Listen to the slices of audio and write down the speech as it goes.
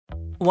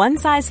One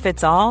size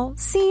fits all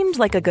seemed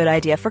like a good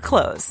idea for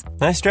clothes.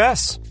 Nice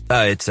dress.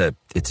 It's a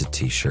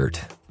t-shirt.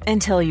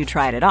 Until you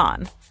tried it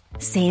on.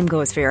 Same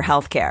goes for your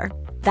healthcare.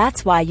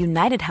 That's why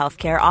United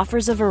Healthcare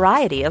offers a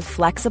variety of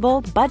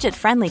flexible,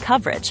 budget-friendly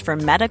coverage for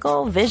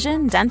medical,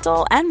 vision,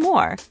 dental, and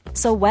more.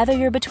 So whether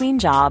you're between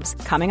jobs,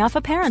 coming off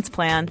a parent's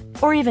plan,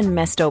 or even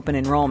missed open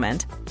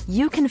enrollment,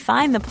 you can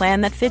find the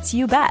plan that fits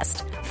you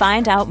best.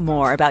 Find out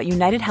more about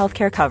United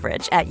Healthcare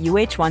coverage at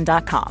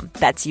uh1.com.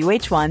 That's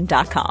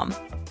uh1.com.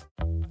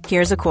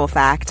 Here's a cool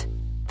fact.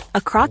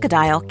 A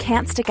crocodile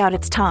can't stick out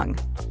its tongue.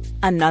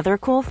 Another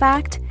cool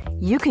fact,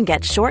 you can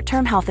get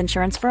short-term health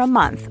insurance for a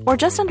month or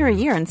just under a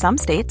year in some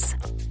states.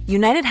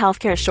 United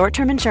Healthcare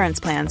short-term insurance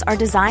plans are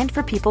designed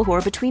for people who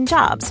are between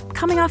jobs,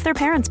 coming off their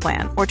parents'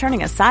 plan, or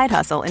turning a side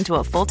hustle into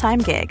a full-time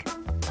gig.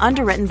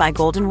 Underwritten by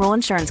Golden Rule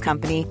Insurance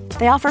Company,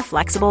 they offer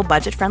flexible,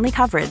 budget-friendly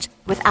coverage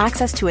with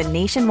access to a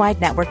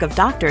nationwide network of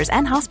doctors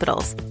and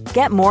hospitals.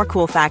 Get more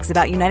cool facts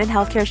about United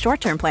Healthcare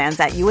short-term plans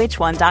at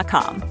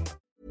uh1.com.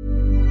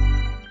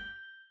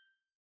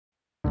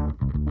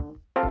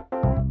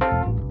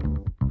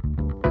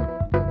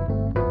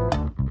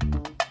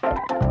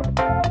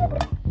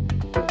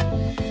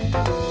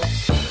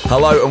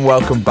 Hello and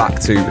welcome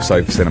back to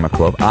Sofa Cinema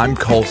Club. I'm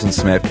Colson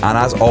Smith, and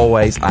as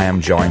always, I am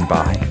joined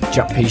by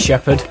Jack P.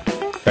 Shepherd,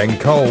 Ben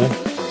Cole.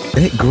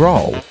 Isn't it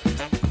Grohl?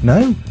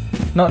 No,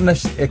 not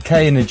a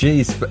K and a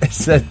G, but it's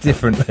said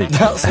differently.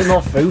 That's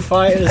enough Foo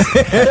Fighters.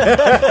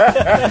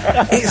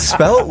 It's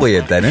spelt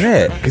weird then, isn't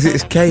it? Because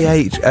it's Khol,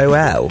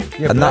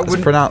 Yeah, and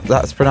but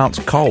that's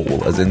pronounced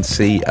Cole, as in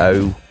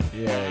Cole.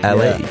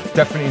 Yeah,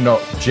 definitely not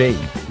G.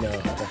 No,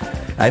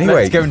 definitely. Anyway,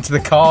 Let's go into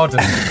the card.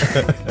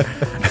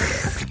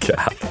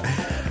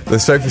 The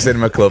Sofa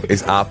Cinema Club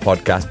is our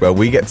podcast where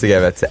we get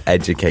together to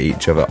educate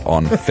each other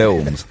on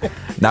films.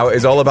 Now, it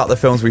is all about the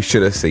films we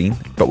should have seen,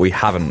 but we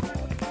haven't.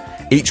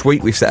 Each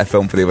week we set a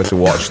film for the other to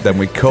watch, then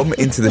we come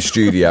into the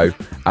studio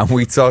and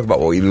we talk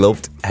about what we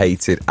loved,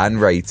 hated and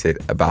rated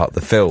about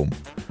the film.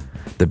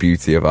 The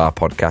beauty of our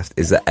podcast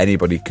is that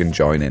anybody can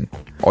join in.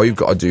 All you've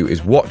got to do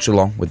is watch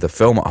along with the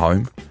film at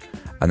home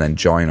and then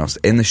join us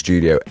in the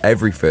studio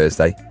every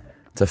Thursday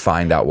to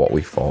find out what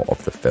we thought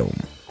of the film.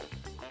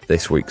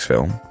 This week's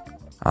film,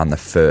 and the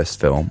first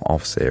film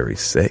of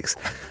Series 6,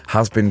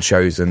 has been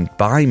chosen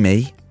by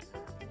me,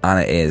 and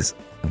it is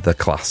the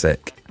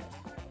classic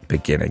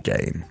Begin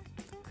Again.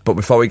 But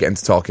before we get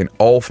into talking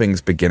all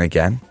things Begin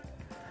Again,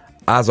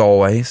 as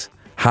always,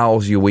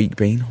 how's your week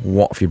been?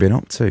 What have you been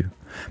up to?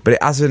 But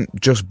it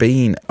hasn't just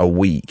been a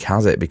week,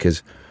 has it?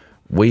 Because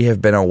we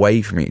have been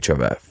away from each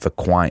other for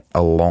quite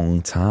a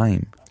long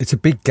time. It's a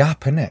big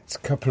gap, isn't it? It's a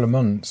couple of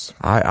months.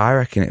 I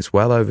reckon it's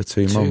well over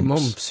 2 months. 2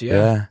 months,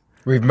 yeah.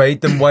 We've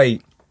made them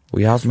wait.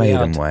 We have made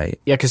them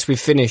wait. Yeah, because we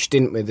finished,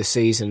 didn't we, the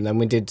season? Then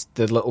we did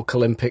the little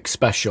Olympic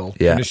special.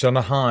 Yeah. Finished on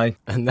a high.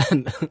 And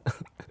then...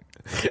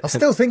 I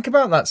still think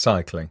about that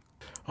cycling.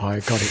 Oh,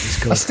 God, it was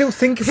good. I still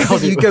think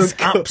about you going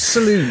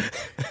absolute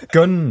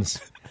guns.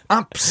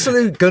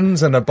 Absolute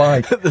guns on a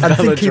bike. And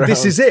thinking,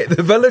 this is it. The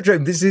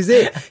velodrome, this is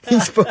it.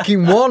 He's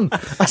fucking won.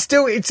 It's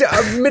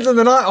middle of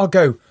the night, I'll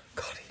go,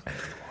 God,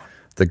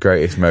 the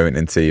greatest moment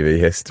in TV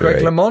history.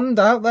 Greg LeMond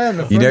out there in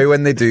the front. You know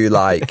when they do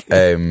like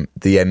the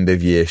end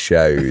of year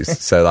shows,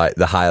 so like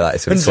the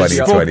highlights of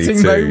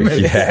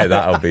 2022. Yeah,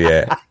 that'll be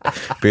it.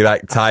 Be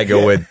like Tiger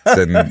Woods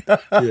and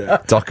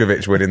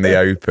Djokovic winning the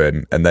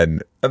Open, and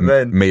then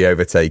me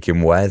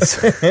overtaking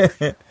Wes.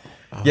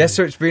 Yeah,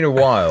 so it's been a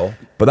while.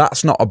 But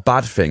that's not a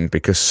bad thing,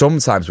 because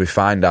sometimes we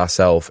find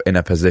ourselves in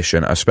a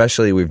position,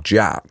 especially with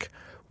Jack,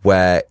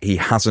 where he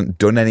hasn't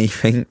done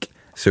anything,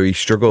 so he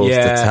struggles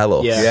to tell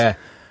us. Yeah.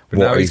 But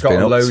now he's got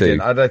a load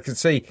in. I can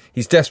see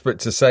he's desperate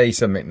to say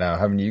something now,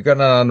 haven't you? You've got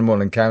an animal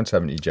encounter,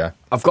 haven't you, Jack?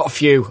 I've got a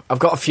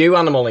few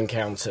animal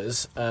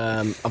encounters.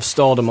 I've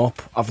stored them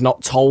up. I've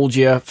not told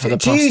you for the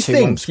past 2 months. Do you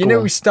think, you know,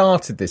 we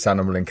started this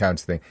animal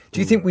encounter thing. Do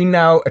you think we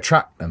now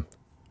attract them?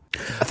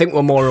 I think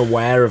we're more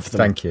aware of them.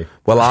 Thank you.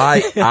 Well,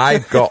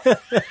 I've got...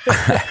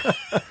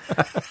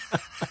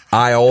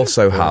 I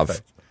also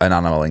have an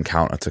animal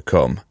encounter to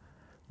come,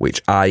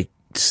 which I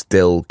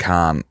still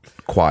can't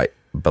quite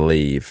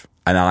believe.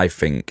 And I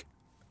think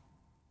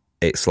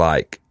it's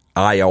like,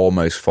 I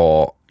almost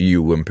thought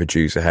you and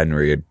producer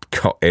Henry had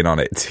got in on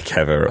it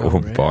together at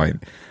one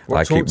point.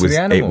 What, like it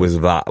was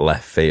that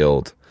left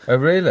field. Oh,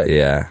 really?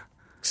 Yeah.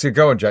 So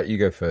go on, Jack, you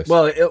go first.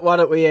 Well, why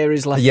don't we hear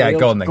his left field? Yeah,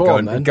 go on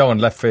then. Go on,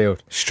 left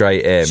field.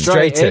 Straight in.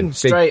 Straight in.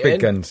 Big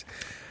guns.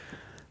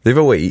 The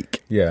other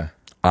week, Yeah.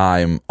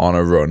 I'm on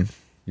a run.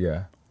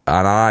 Yeah.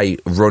 And I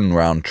run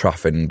round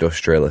Trafford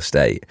Industrial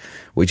Estate,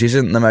 which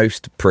isn't the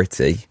most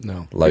pretty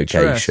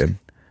location.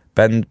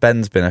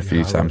 Ben's been a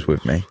few times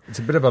with me. It's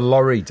a bit of a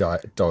lorry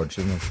dodge,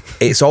 isn't it?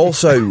 It's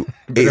also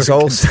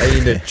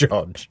container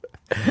dodge.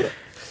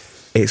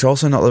 It's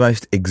also not the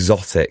most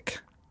exotic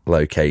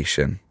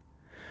location.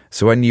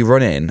 So when you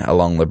run in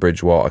along the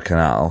Bridgewater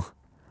Canal,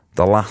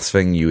 the last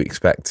thing you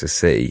expect to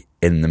see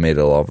in the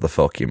middle of the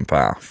fucking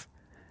path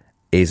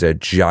is a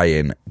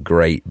giant,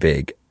 great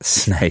big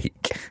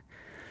snake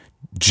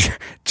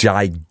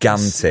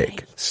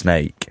gigantic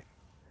snake.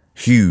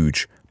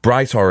 Huge,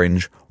 bright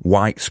orange,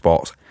 white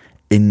spots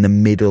in the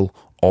middle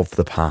of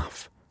the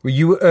path. Were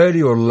you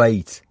early or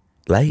late?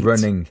 Late.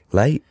 Running.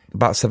 Late.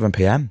 About 7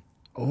 p.m.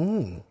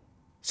 Oh.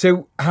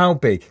 So, how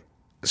big?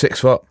 6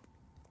 foot.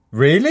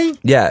 Really?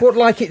 Yeah. What,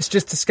 like it's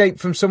just escaped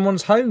from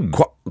someone's home?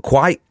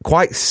 Quite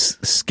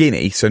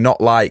skinny, so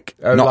not like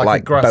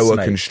like a grass boa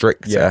snake.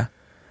 constrictor, Yeah.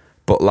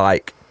 but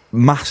like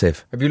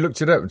massive. Have you looked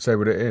it up and say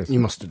what it is? You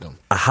must have done.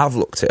 I have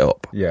looked it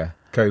up. Yeah,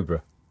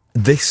 cobra.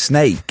 This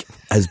snake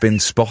has been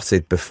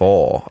spotted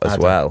before as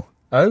well.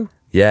 Oh?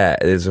 Yeah,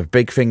 there's a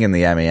big thing in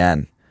the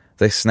MEN.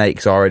 This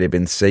snake's already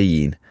been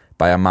seen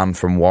by a man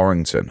from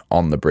Warrington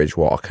on the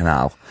Bridgewater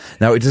Canal.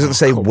 Now, it doesn't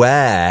say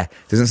where.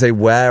 It doesn't say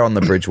where on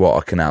the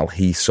Bridgewater Canal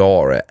he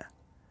saw it.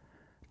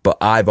 But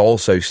I've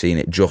also seen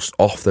it just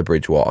off the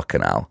Bridgewater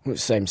Canal.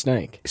 It's the same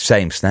snake.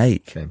 Same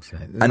snake. Same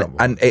snake.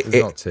 And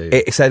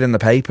it said in the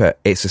paper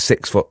it's a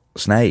 6 foot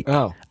snake.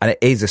 Oh. And it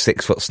is a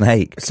 6 foot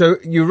snake. So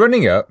you're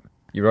running up,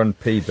 you're on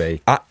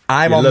PB.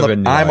 I'm You're on loving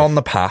your life. on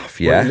the path,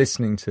 What are yeah. you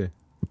listening to?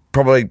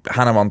 Probably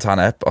Hannah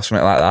Montana or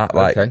something like that.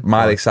 Like Okay,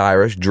 Miley fine.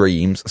 Cyrus,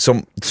 Dreams,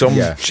 some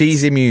Yeah.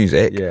 cheesy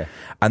music. Yeah.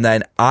 And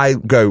then I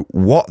go,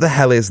 what the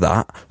hell is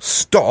that?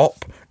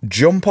 Stop,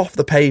 jump off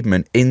the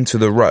pavement into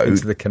the road.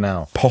 Into the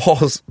canal.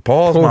 Pause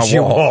your my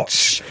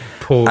watch.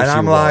 Pause And your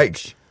I'm like,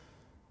 watch.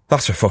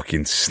 that's a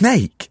fucking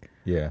snake.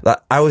 Yeah. Like,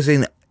 I was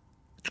in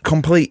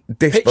complete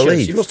Pictures.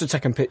 disbelief. You must have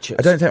taken pictures.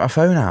 I don't take my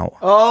phone out.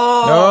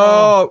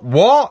 Oh,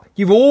 what?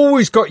 You've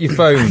always got your I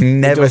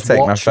phone. never does take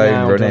my watch phone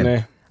now, running. doesn't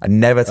he? I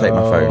never take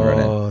my phone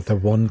running. Oh, the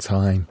one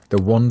time to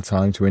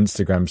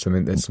Instagram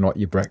something that's not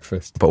your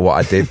breakfast. But what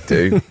I did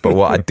do,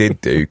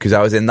 because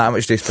I was in that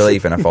much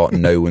disbelief and I thought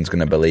no one's going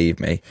to believe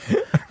me.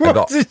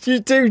 What did you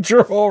do?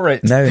 Draw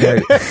it? No.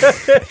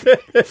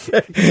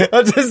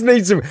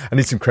 I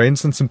need some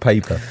crayons and some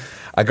paper.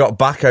 I got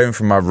back home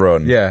from my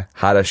run, Yeah.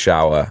 had a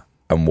shower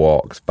and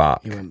walked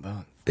back. You went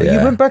back. Oh, you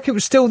went back, it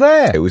was still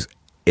there. It was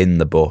in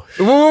the bush.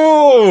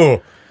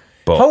 Whoa!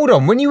 But Hold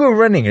on, when you were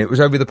running and it was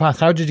over the path,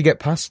 how did you get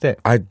past it?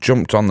 I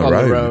jumped on the On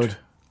road. the road.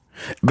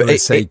 But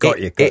Let's say got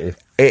you.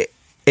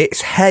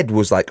 Its head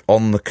was like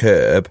on the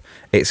curb.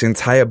 Its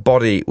entire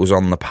body was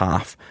on the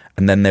path.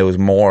 And then there was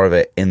more of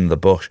it in the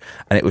bush.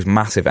 And it was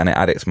massive and it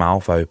had its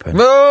mouth open.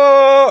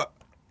 Oh!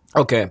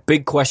 Okay,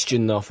 big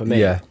question though for me.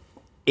 Yeah.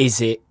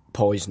 Is it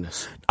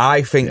poisonous?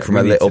 I think from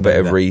we a need little to bit know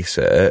of that.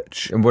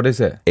 research, And what is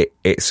it?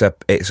 it's a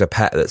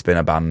pet that's been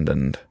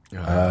abandoned.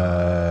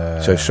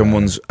 So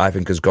someone's, I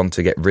think, has gone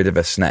to get rid of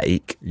a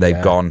snake. They've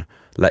Yeah. gone,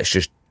 let's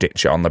just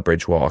ditch it on the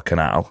Bridgewater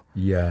Canal.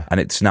 Yeah. And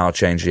it's now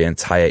changed the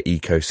entire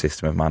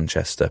ecosystem of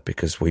Manchester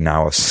because we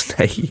now have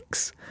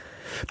snakes.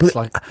 But It's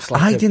like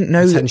I a didn't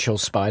know that, potential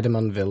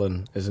Spider-Man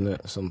villain, isn't it?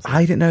 Or something.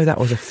 I didn't know that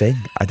was a thing.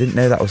 I didn't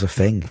know that was a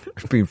thing.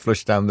 It's been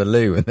flushed down the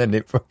loo and then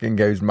it fucking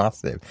goes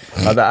massive.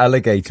 Like that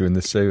alligator in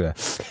the sewer.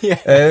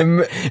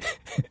 Yeah.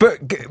 But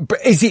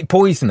is it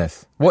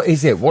poisonous? What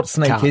is it? What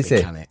snake Can't is be,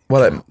 it? Can it?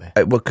 Well, Can't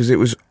be. because it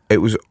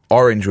was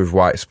orange with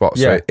white spots.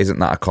 Yeah. So isn't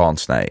that a corn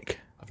snake?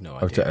 I've no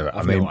I idea.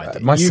 mean, no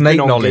idea. my You've snake been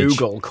on knowledge-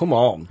 Google, come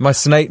on. My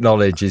snake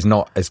knowledge is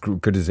not as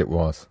good as it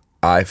was.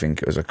 I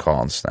think it was a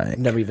corn snake.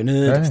 Never even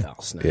heard Yeah. of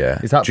that snake. Yeah.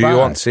 Is that Do you bad?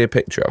 want to see a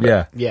picture of it?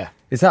 Yeah. Yeah.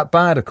 Is that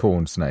bad, a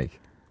corn snake?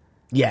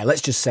 Yeah,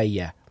 let's just say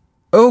yeah.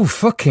 Oh,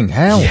 fucking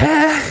hell.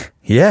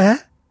 Yeah.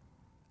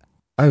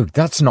 Oh,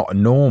 that's not a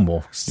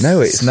normal No,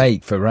 it's-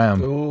 snake for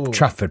around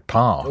Trafford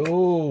Park.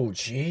 Oh,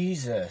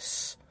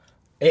 Jesus.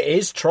 It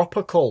is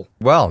tropical.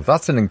 Well,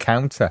 that's an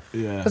encounter.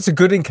 Yeah. That's a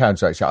good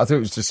encounter, actually. I thought it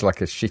was just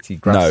like a shitty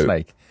grass No.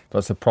 snake.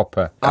 That's a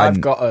proper...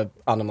 I've got an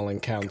animal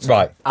encounter.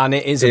 Right. And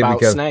it is Here we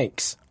about go.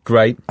 snakes.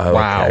 Great. Oh,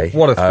 wow. okay.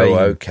 What a theme. Oh,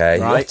 okay.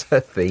 Right. What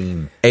a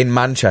theme. In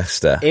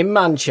Manchester. In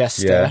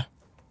Manchester. Yeah.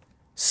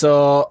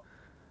 So,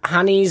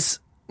 Hanny's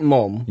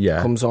mum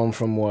Yeah. comes home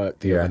from work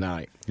the Yeah. other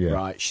night. Yeah.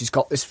 Right. She's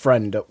got this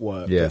friend at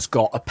work Yeah. that's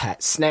got a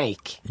pet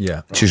snake.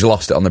 Yeah. She's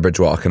lost it on the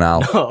Bridgewater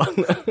Canal.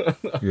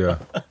 Yeah.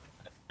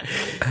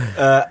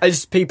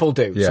 As people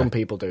do. Yeah. Some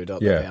people do,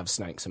 don't they? Yeah. They have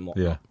snakes and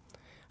whatnot. Yeah.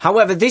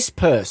 However, this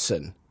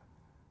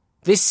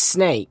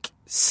snake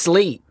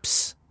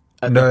sleeps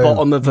at the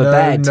bottom of a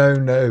bed.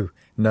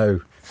 No.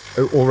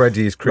 It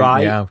already is creeping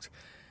Right. me out.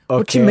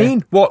 What do you Okay.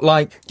 mean? What,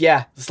 like,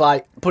 Yeah, it's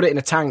like, put it in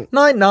a tank.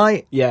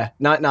 night? Yeah,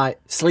 night,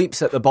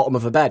 sleeps at the bottom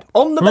of a bed.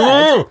 On the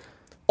bed.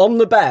 On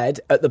the bed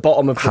at the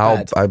bottom of the How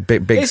bed. a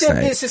big It's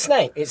snake? it's a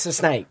snake. It's a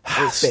snake.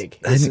 It's big.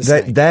 It's a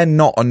They're, snake. they're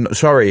not.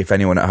 Sorry if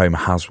anyone at home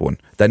has one.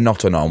 They're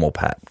not a normal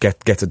pet.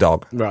 Get a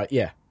dog. Right,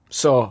 yeah.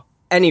 So,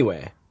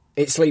 anyway,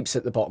 it sleeps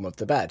at the bottom of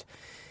the bed.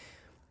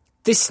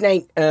 This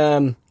snake,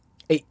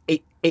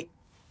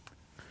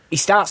 he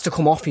starts to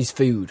come off his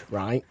food,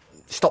 right?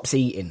 Stops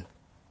eating,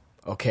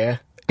 okay?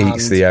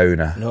 Eats the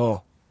owner.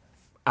 No.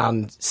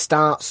 And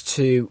starts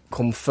to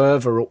come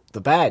further up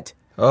the bed.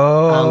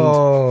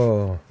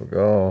 Oh,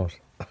 God.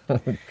 Oh,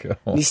 God.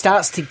 And he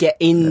starts to get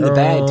in the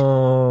bed,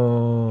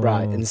 Oh.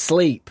 right, and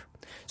sleep.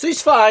 So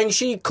he's fine.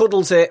 She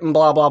cuddles it and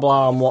blah, blah,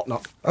 blah and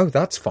whatnot. Oh,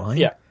 that's fine.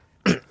 Yeah.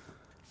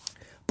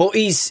 But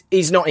he's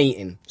not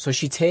eating, so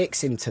she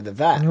takes him to the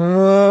vet.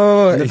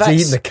 Oh, The he's vet's-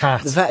 eating the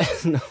cat. The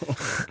vet, no.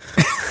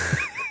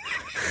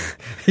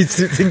 He's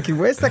thinking,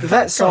 where's that The cat?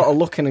 vet's sort of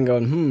looking and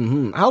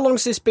going, How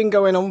long's this been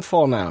going on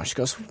for now? She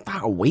goes,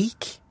 about a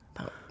week.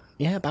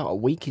 About a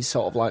week. He's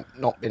sort of like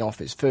not been off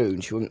his food.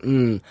 And she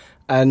went,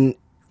 And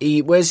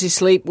where's he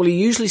sleep? Well, he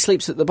usually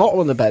sleeps at the bottom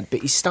of the bed,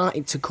 but he's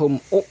started to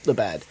come up the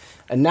bed.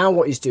 And now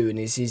what he's doing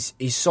is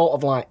he's sort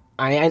of like,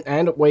 I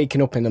end up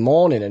waking up in the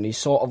morning and he's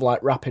sort of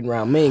like wrapping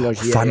around me and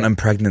goes, Phantom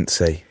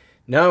pregnancy.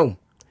 No.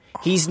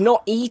 He's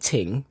not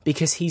eating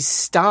because he's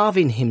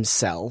starving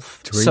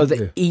himself so eat that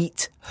you.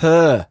 eat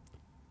her.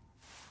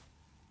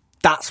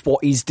 That's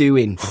what he's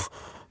doing.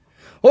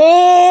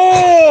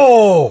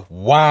 Oh!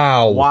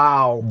 Wow.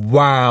 Wow.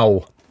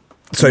 Wow.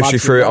 So she Imagine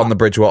threw it on that. the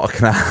Bridgewater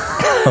Canal.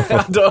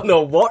 I don't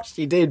know what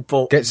she did,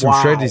 but Get some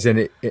wow. shredders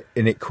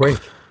in it quick.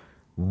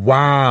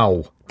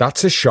 Wow.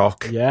 That's a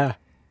shock. Yeah.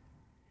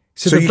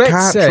 So, So the you vet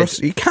can't said... trust.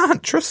 You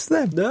can't trust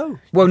them. No.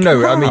 Well,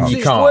 no, I mean, you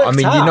It's can't. I worked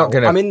mean, you're not out.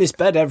 going to... I'm in this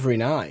bed every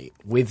night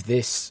with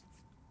this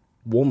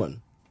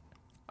woman.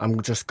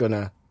 I'm just going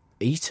to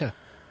eat her.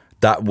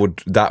 That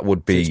would It's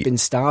be been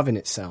starving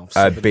itself. A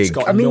that it's big-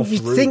 got I mean, enough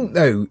you'd room. think,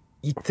 though,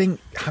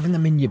 having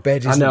them in your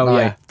bed isn't know,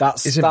 like... yeah.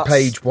 That's isn't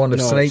page one of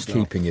no, snake it's not.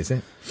 keeping, is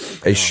it?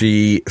 Is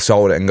she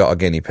sold it and got a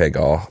guinea pig,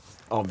 or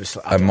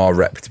Obviously, a more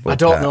reputable? I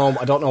don't pet? know.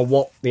 I don't know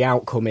what the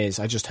outcome is.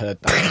 I just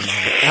heard that.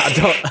 I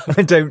don't.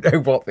 I don't know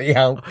what the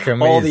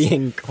outcome Or is. the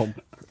income.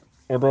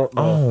 I don't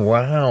know. Oh,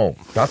 wow.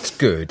 That's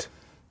good.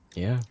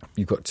 Yeah.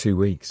 You've got 2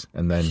 weeks,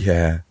 and then...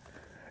 Yeah,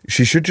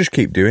 she should just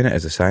keep doing it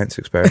as a science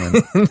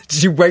experiment.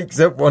 She wakes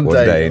up one One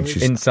day, day and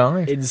she's-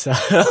 inside. Inside.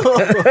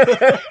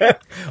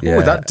 Yeah.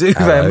 Would that do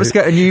then? Let's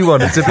get a new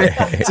one. It's a bit,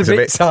 it's a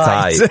bit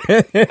tight.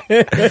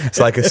 It's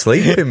like a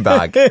sleeping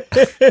bag.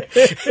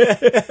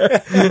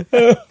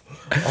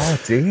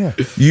 Oh dear.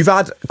 You've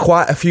had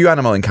quite a few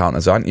animal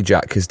encounters, haven't you,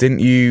 Jack? Because didn't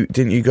you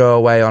go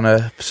away on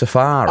a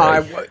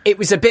safari? It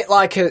was a bit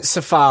like a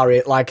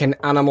safari, like an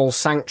animal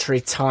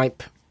sanctuary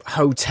type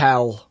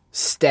hotel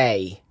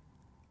stay,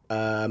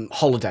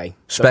 holiday.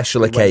 So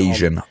Special we went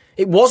occasion. on.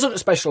 It wasn't a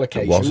special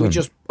occasion. wasn't.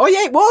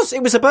 It was.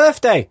 It was a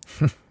birthday.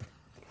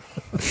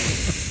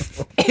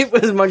 It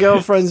was my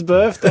girlfriend's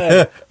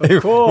birthday.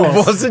 Of course.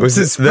 It wasn't Was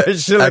a it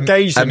special a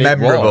occasion.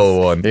 memorable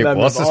one? It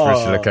was a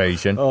special Oh.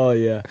 occasion. Oh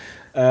yeah.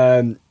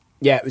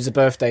 Yeah, it was a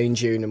birthday in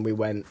June and we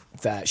went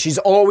there. She's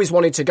always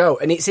wanted to go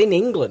and it's in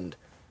England.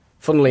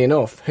 Funnily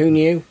enough, who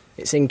knew?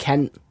 It's in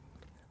Kent.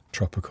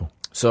 Tropical.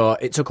 So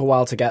it took a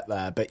while to get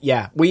there, but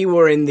yeah, we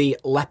were in the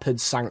leopard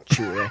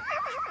sanctuary,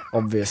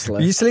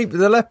 obviously. You sleep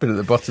with a leopard at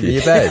the bottom of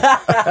your bed.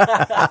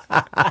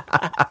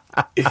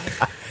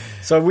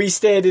 So we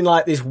stayed in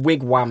like this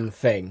wigwam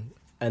thing,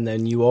 and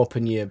then you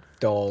open your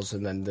doors,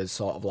 and then there's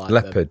sort of like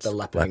Leopards. the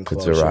leopard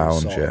Leopards enclosure,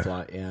 around, sort of yeah.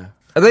 like, yeah.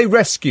 Are they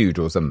rescued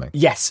or something?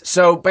 Yes.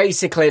 So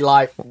basically,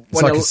 like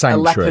when like a a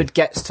sanctuary. leopard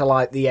gets to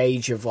like the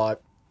age of like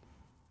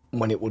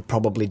when it would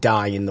probably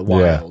die in the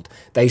wild,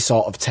 they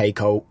sort of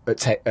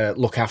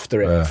look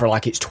after it for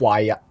like its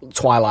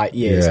twilight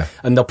years, Yeah.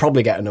 and they'll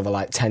probably get another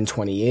like 10,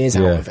 20 years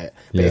out Yeah. of it.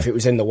 But Yeah. if it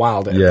was in the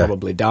wild, it'd Yeah.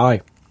 probably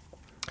die.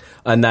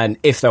 And then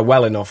if they're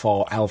well enough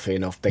or healthy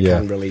enough, they Yeah.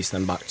 can release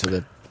them back to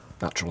the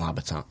natural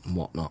habitat and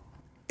whatnot.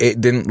 It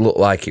didn't look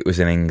like it was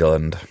in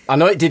England. I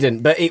know it didn't,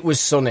 but it was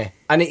sunny,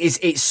 and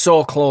it's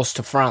so close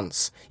to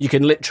France. You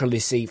can literally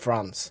see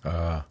France.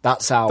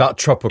 That's how That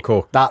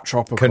tropical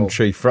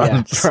country,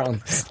 France. Yeah,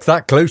 France. It's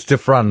that close to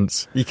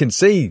France. You can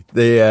see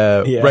the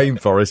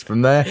rainforest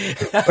from there,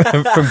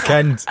 from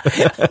Kent.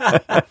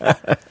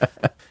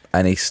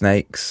 Any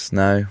snakes?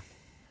 No.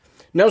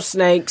 No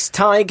snakes,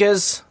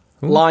 tigers,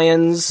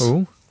 lions,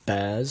 Ooh.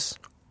 bears,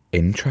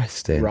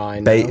 Interesting.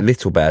 Rhino.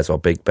 Little bears or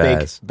big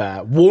bears? big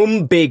bear.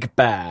 One big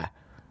bear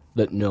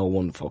that no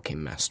one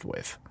fucking messed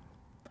with.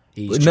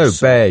 He's No just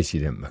bears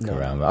you don't muck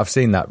around with. I've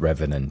seen that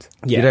Revenant.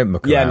 Yeah. You don't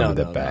muck Yeah, around no, with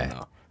a no, bear.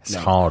 no. It's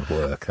hard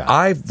work, that.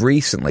 I've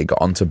recently got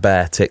onto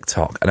bear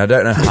TikTok, and I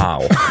don't know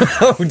how.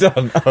 Hold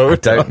on. I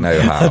don't know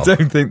how. I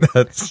don't think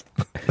that's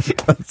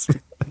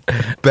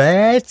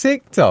bear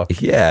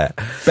TikTok. Yeah.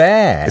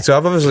 Bear. So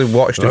I've obviously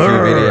watched a few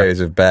videos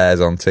of bears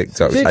on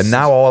TikTok, This- and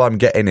now all I'm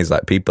getting is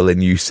like people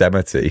in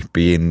Yosemite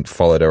being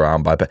followed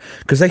around by bears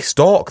because they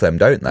stalk them,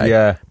 don't they?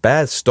 Yeah.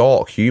 Bears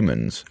stalk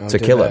humans to do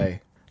kill they? them,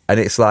 and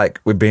it's like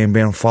we've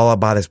being followed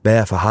by this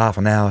bear for half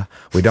an hour.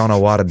 We don't know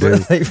what to Where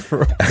do. are they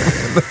from?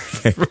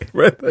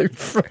 Where are they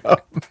from?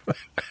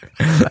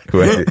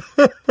 Wait.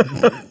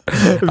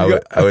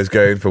 I was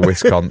going for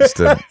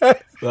Wisconsin.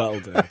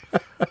 that'll do.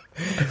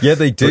 Yeah,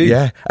 they do. But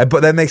yeah,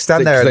 but then they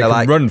stand there and they they're can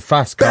like, run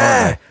fast, can't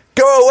 "Bear,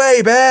 they? go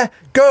away, bear!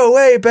 Go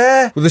away,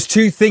 bear!" Well, there's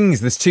two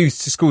things. There's two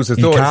schools of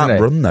You thought, can't isn't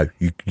it? run though.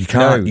 You No,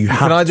 can't. you have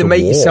can either to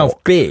make walk.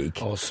 yourself big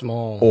Or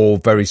small. or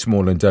very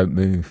small and don't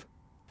move.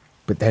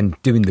 But then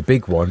doing the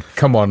big one,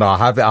 come on, I'll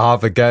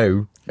have a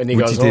go. And he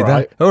Would goes, you do "All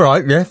right." that? All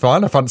right, yeah,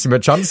 fine. I fancy my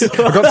chance. I've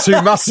got two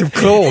massive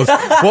claws.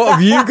 What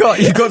have you got?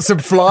 You've got some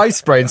fly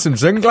spray and some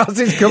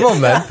sunglasses. Come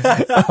on, then.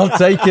 I'll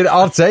take it.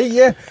 I'll take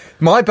you.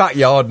 My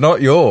backyard, not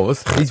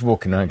yours. He's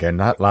walking around going,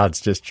 that lad's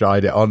just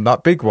tried it on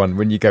that big one.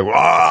 When you go,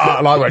 ah,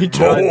 and I went, He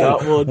tried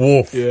that one.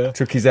 woof, Yeah.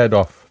 took his head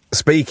off.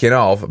 Speaking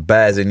of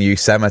bears in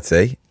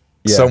Yosemite,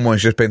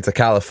 someone's just been to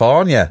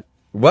California.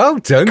 Well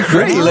done,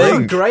 Great Chris.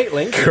 link. Great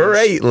link.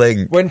 Great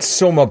link. Went to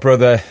saw my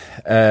brother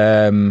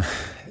in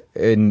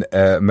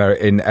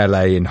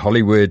LA, in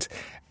Hollywood,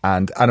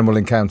 and Animal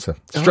Encounter.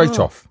 Straight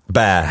off.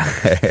 Bear.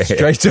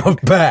 Straight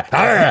off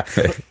bear.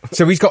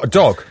 So he's got a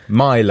dog,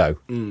 Milo.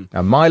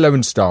 Now, Milo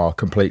and Star are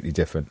completely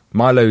different.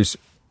 Milo's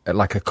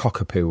like a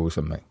cockapoo or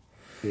something.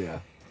 Yeah.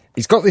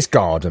 He's got this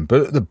garden,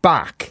 but at the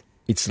back,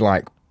 it's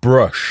like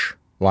brush,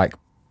 like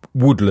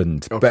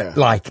woodland, but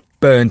like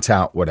burnt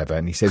out, whatever.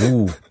 And he said,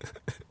 ooh,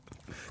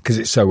 because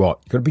it's so hot,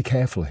 you've got to be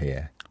careful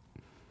here.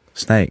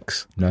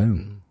 Snakes. No,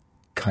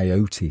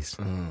 coyotes.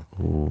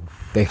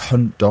 They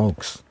hunt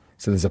dogs.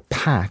 So there's a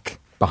pack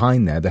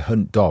behind there. They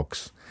hunt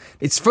dogs.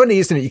 It's funny,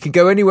 isn't it? You can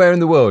go anywhere in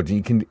the world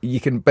and you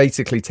can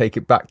basically take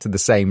it back to the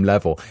same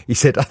level. He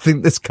said, I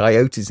think there's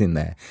coyotes in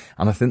there,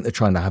 and I think they're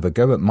trying to have a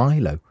go at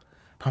Milo.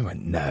 I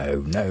went,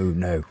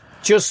 no.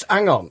 Just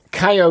hang on.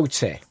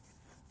 Coyote.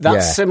 That's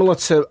Yeah. similar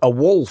to a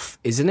wolf,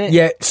 isn't it?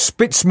 Yeah, it's a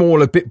bit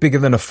smaller, a bit bigger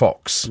than a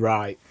fox.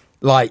 Right.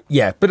 Like,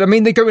 yeah, but I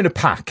mean, they go in a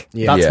pack.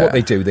 Yeah. That's Yeah. what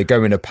they do. They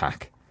go in a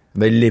pack.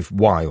 They live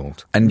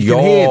wild. And you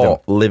can hear them.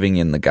 you're living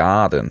in the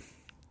garden.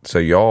 So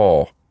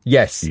you're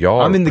Yes,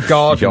 I'm in the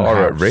garden You're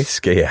house. at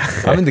risk here.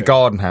 I'm in the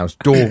garden house.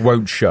 Door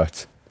won't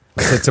shut.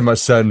 I said to my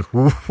son,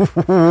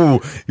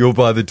 you're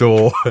by the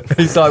door.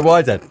 He's like,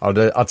 why, Dad?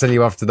 I'll tell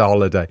you after the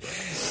holiday.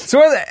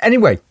 So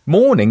anyway,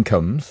 morning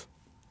comes.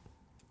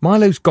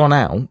 Milo's gone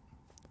out.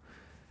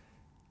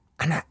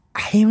 And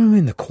I hear him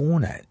in the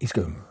corner. He's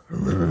going,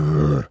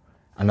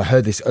 and I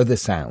heard this other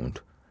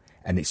sound.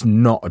 And it's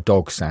not a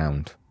dog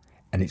sound.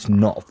 And it's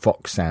not a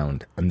fox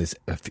sound. And there's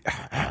a few,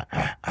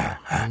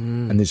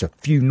 and there's a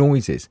few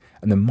noises.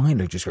 And then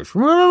Milo just goes,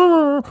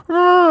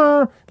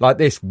 like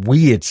this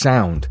weird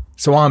sound.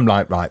 So I'm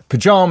like, right,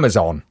 pajamas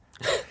on.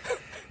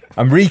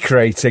 I'm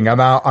recreating.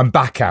 I'm out. I'm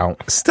back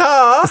out.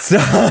 Star.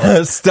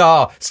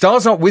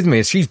 Star's not with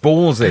me. She's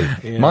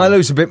ballsy. Yeah.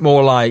 Milo's a bit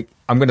more like,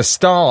 I'm going to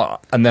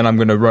start and then I'm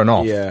going to run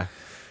off. Yeah.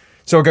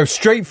 So I go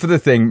straight for the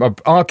thing.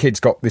 Our kid's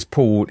got this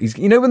pool.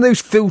 You know when those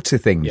filter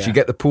things, Yeah. you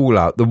get the pool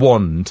out, the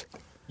wand.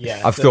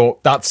 Yeah. I've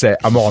thought, that's it.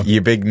 I'm on.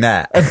 Your big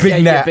net. A big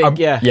Yeah, net. you're big,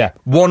 yeah.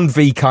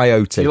 1v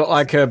coyote. You look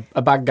like a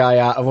bad guy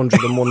out of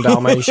 101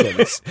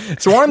 Dalmatians.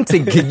 So I'm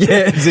thinking,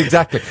 yes,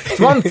 exactly.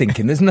 So I'm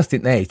thinking, there's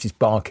nothing there. He's just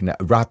barking at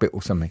a rabbit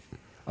or something.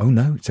 Oh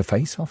no, it's a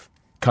face-off.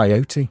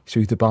 Coyote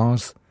through the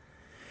bars.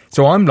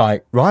 So I'm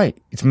like, right,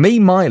 it's me,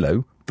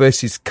 Milo,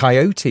 versus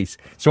coyotes.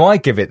 So I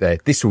give it there.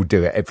 This will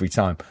do it every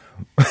time.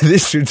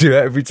 This will do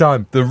it every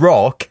time. The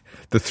Rock,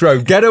 the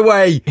throw, get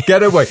away.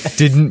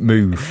 Didn't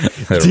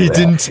move.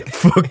 Didn't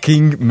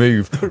fucking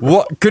move.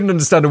 What? Couldn't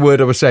understand a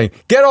word I was saying.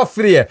 Get off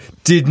of here.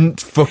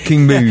 Didn't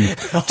fucking move.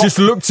 Just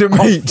looked at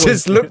me.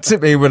 Just looked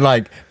at me and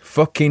like,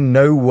 fucking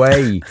no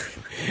way.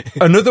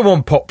 Another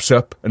one pops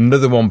up.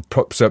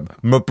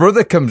 My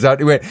brother comes out.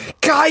 He went,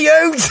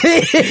 coyote!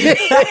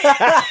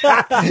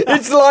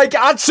 It's like,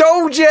 I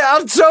told you.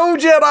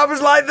 And I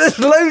was like, there's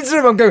loads of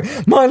them. I'm going,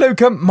 Milo,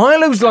 come.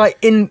 Milo's like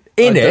in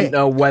I it. didn't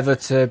know whether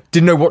to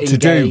Didn't know what to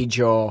do. engage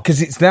or...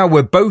 Because it's now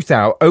we're both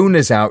out,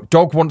 owner's out,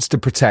 dog wants to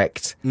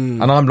protect.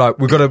 And I'm like,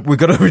 we've got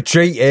to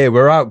retreat here.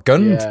 We're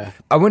outgunned. Yeah.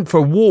 I went for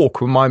a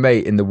walk with my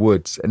mate in the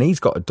woods and he's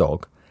got a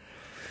dog.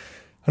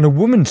 And a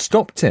woman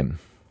stopped him.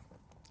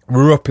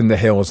 We're up in the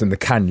hills and the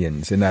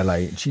canyons in LA.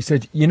 And she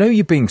said, you know,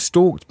 you're being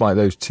stalked by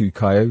those two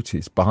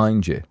coyotes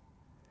behind you.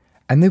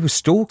 And they were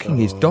stalking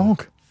his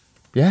dog.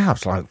 Yeah, I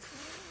was like,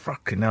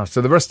 fucking hell.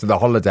 So the rest of the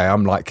holiday,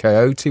 I'm like,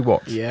 coyote,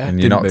 what? Yeah. And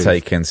you're Didn't not move.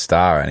 taking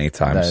Star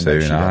anytime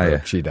soon, are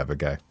you? She'd have a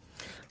go.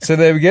 So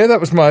there we go. That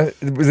was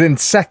within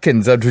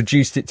seconds, I'd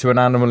reduced it to an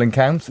animal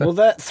encounter. Well,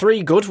 they're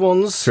three good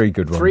ones. Three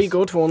good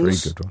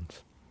ones.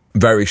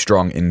 Very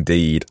strong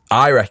indeed.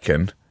 I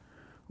reckon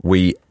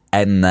we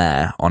end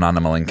there on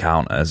Animal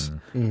Encounters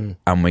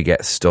and we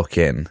get stuck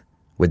in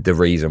with the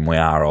reason we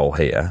are all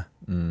here.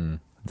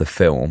 The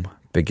film,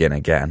 Begin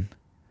Again.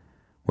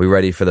 We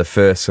ready for the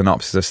first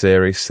synopsis of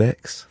Series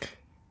 6?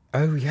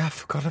 Oh, yeah, I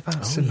forgot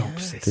about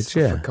synopsis. Did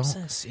you? I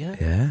forgot.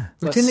 Yeah.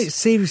 But didn't it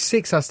Series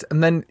 6?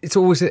 And then it's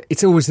always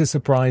a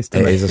surprise to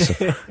It me.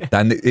 is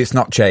and it's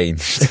not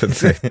changed.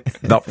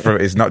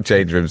 It's not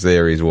changed from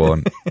Series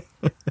 1.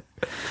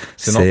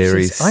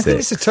 Series 6. I think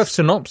it's a tough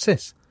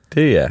synopsis.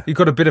 Do you? You've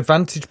got a bit of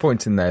vantage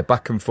point in there,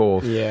 back and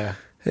forth. Yeah.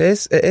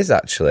 It is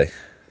actually.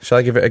 Shall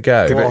I give it a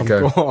go? Give it a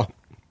go. Go on.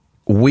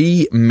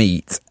 We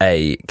meet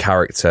a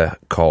character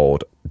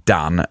called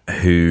Dan,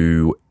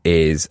 who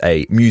is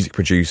a music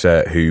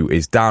producer who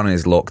is down in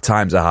his luck.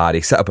 Times are hard.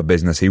 He set up a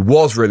business. He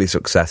was really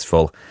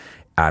successful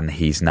and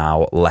he's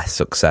now less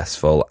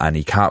successful and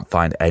he can't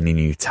find any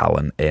new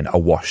talent in a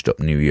washed up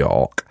New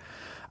York.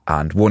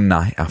 And one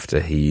night after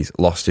he's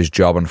lost his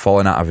job and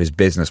fallen out of his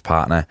business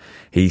partner,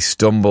 he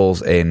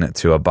stumbles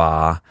into a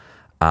bar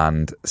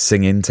and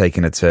singing,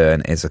 taking a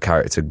turn, is a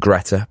character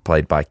Greta,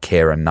 played by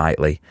Keira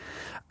Knightley.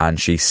 and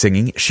she's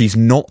singing. She's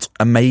not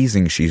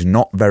amazing. She's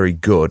not very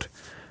good,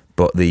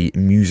 but the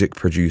music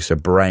producer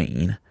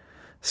brain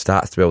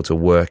starts to be able to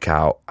work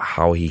out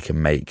how he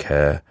can make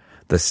her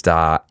the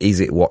star. Is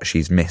it what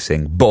she's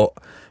missing? But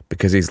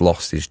because he's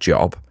lost his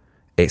job,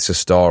 it's a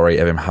story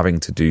of him having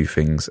to do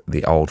things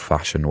the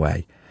old-fashioned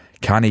way.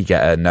 Can he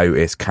get her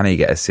notice? Can he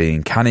get her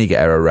seen? Can he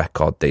get her a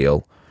record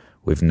deal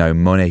with no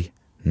money,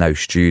 no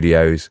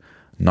studios,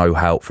 no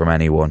help from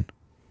anyone?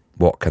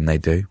 What can they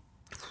do?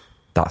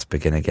 That's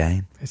Begin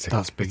Again.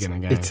 That's Begin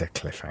Again. It's a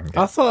cliffhanger.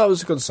 I thought that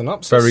was a good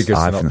synopsis. Very good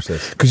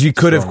synopsis. Because you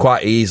could have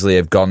quite easily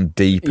have gone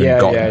deep and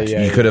gotten...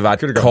 you could have had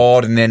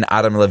Corden in,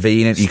 Adam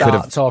Levine in. You could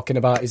have talking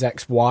about his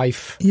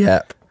ex-wife.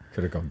 Yep.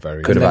 Could have gone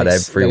very Could have had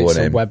everyone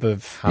in. A web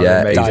of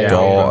his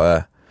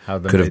daughter.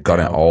 Could have got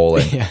it all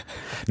in. Yeah.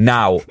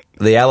 Now,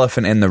 the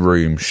elephant in the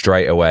room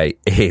straight away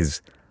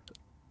is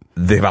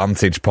the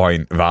Vantage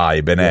Point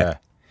vibe, innit?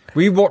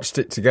 We watched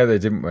it together,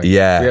 didn't we?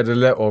 Yeah. We had a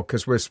little,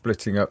 because we're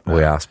splitting up now.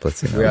 We are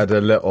splitting We up. had a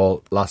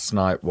little last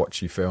night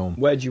watchy film.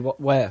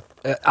 Where?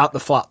 At the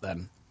flat,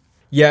 then?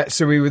 Yeah,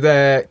 so we were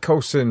there,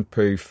 Coulson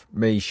Poof,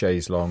 me,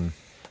 Shays Long,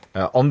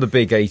 on the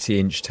big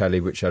 80-inch telly,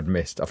 which I'd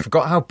missed. I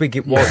forgot how big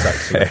it was,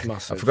 actually.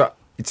 Massive. I forgot.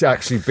 It's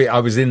actually big. I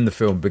was in the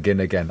film Begin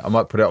Again. I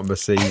might put it on my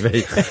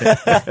CV.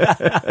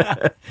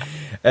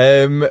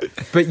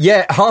 But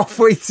yeah,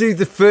 halfway through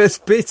the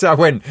first bit, I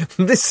went,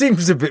 this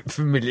seems a bit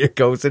familiar,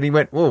 Coles. And he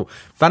went, whoa,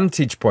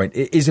 Vantage Point.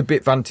 It is a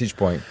bit Vantage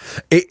Point.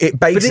 It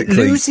basically...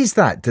 But it loses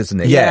that,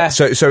 doesn't it? Yeah,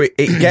 so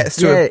it gets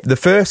to... the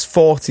first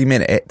 40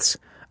 minutes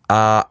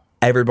are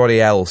everybody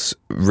else...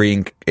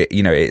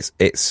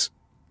 it's...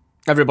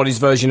 Everybody's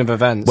version of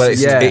events. Well,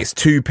 it's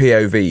two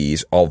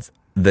POVs of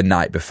the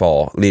night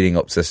before, leading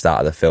up to the start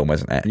of the film,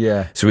 isn't it?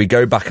 Yeah. So we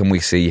go back and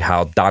we see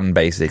how Dan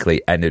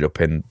basically ended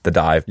up in the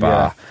dive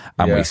bar,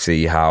 and we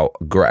see how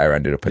Greta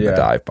ended up in the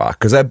dive bar.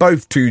 Because they're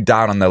both two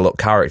down on their luck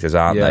characters,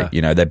 aren't they?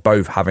 You know, they're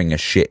both having a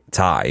shit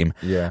time,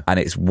 and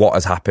it's what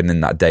has happened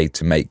in that day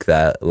to make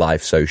their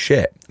life so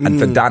shit. And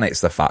for Dan, it's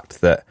the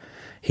fact that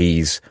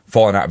he's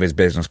fallen out of his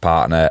business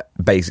partner,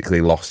 basically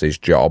lost his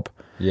job.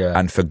 Yeah.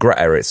 And for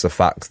Greta, it's the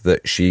fact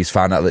that she's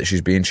found out that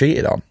she's being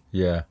cheated on.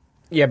 Yeah.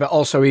 Yeah, but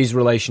also his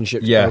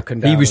relationship's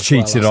broken down. He was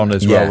cheated on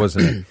as well,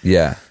 wasn't he?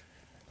 Yeah.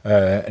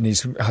 And he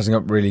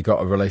hasn't really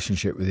got a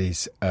relationship with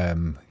his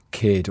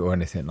kid or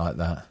anything like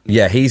that.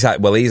 Yeah, he's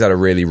had a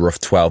really rough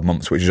 12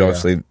 months, which is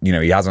obviously, you know,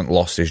 he hasn't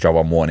lost his job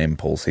on one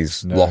impulse.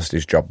 He's lost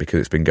his job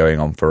because it's been going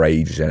on for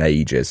ages and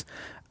ages.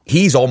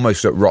 He's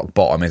almost at rock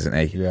bottom,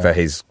 isn't he, for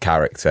his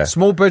character?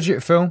 Small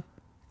budget film.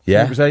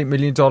 Yeah. It was $8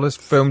 million,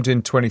 filmed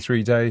in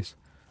 23 days.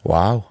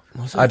 Wow.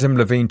 Adam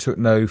Levine took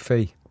no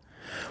fee.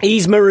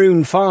 He's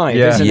Maroon 5,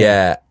 isn't he?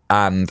 Yeah,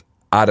 and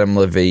Adam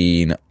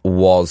Levine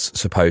was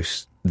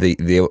supposed...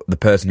 The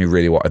person who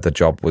really wanted the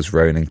job was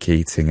Ronan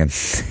Keating, and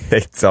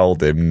they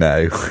told him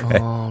no.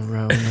 Oh,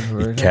 Ronan,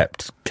 really? He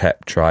kept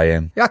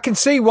trying. Yeah, I can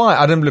see why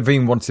Adam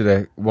Levine wanted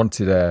a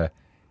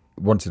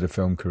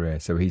film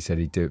career, so he said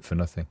he'd do it for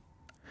nothing.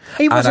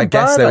 He wasn't I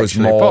guess bad, there was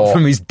actually, more- apart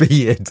from his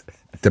beard.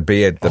 The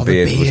beard was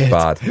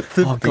bad.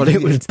 Oh, God,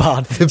 it was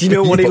bad. Do you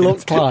know what it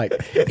looked like?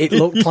 It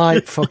looked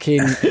like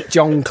fucking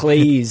John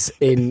Cleese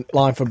in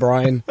Life of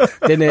Brian,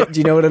 didn't it? Do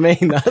you know what I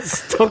mean? That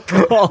stuck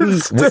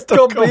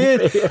on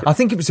beard. I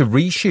think it was a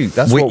reshoot.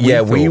 That's what we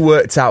thought. We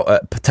worked out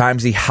at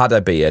times he had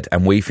a beard,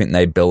 and we think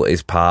they built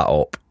his part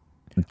up.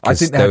 I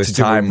think they had to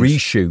do a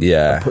reshoot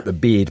and put the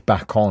beard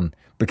back on.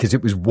 Because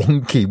it was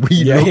wonky.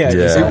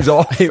 It was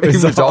off. It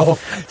was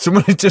off.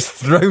 Someone had just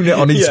thrown it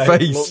on his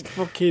face.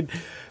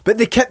 But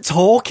they kept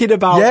talking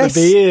about the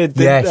beard,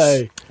 didn't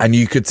they? And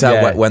you could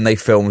tell when they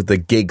filmed the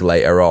gig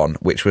later on,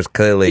 which was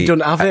clearly He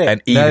doesn't have it.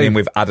 an evening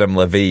with Adam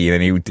Levine,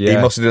 and he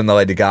must have done the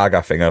Lady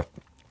Gaga thing of,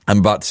 I'm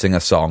about to sing a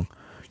song,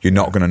 you're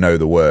not going to know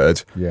the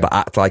word, but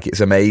act like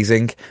it's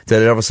amazing. So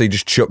they'd obviously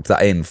just chucked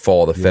that in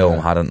for the film,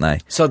 hadn't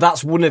they? So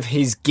that's one of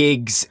his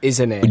gigs,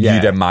 isn't it?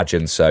 You'd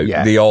imagine so.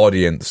 Yeah. The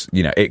audience,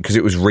 you know, because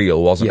it was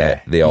real, wasn't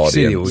it? The audience.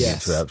 You could see the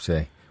audience were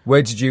up.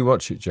 Where did you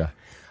watch it, Jack?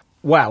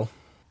 Well,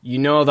 you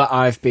know that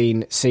I've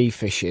been sea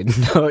fishing,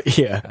 don't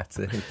you? That's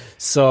it.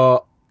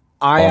 So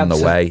I on the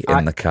way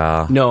in the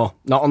car. No,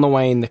 not on the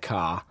way in the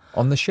car.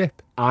 On the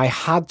ship? I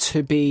had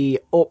to be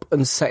up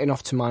and setting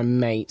off to my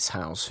mate's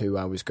house, who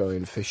I was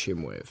going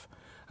fishing with.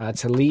 I had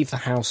to leave the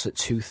house at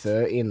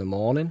 2:30 in the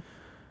morning.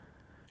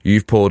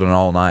 You've pulled an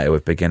all-nighter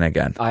with Begin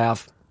Again. I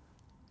have.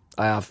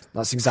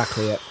 That's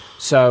exactly it.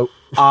 So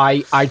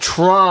I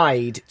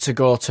tried to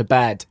go to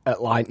bed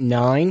at like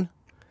 9.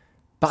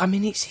 But I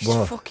mean, it's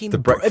fucking...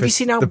 have you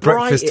seen how bright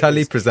breakfast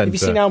telly presenter. Have you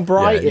seen how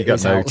bright it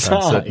is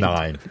outside? Chance at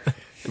 9.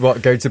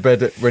 What, go to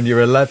bed when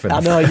you're 11? I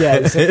know, yeah.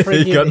 It's a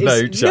friggin', you got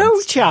no chance.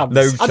 No chance.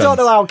 No chance. I don't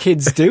know how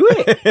kids do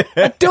it.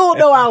 I don't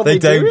know how they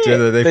do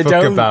it. They fuck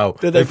don't,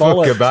 about. Do They fuck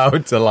bollocks?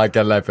 about to like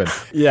 11.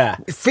 Yeah.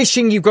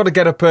 Fishing, you've got to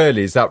get up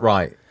early, is that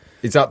right?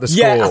 Is that the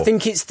score? Yeah, I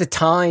think it's the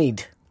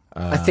tide.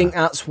 I think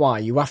that's why.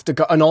 You have to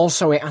go... And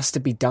also it has to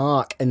be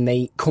dark, and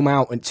they come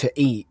out and to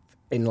eat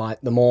in like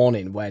the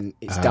morning when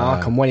it's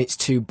dark, and when it's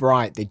too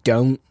bright, they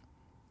don't.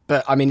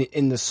 But I mean,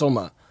 in the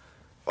summer,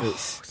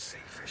 it's...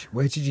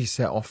 Where did you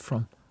set off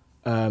from?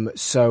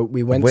 So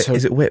we went to...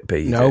 Is it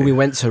Whitby? No, we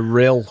went to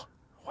Rhyl,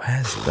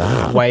 Where's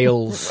that?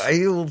 Wales.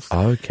 Wales.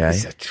 Okay.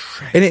 It's a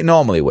trek. Isn't it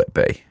normally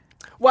Whitby?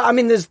 Well, I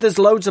mean, there's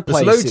loads of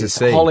There's places. loads of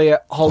sea. Holyhead.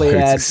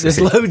 Loads of There's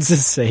sea. loads of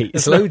sea.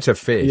 There's loads of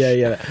fish.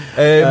 Yeah.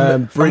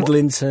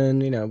 Bridlington,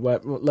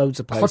 loads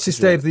of places.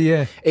 Hottest day of the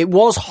year. It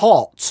was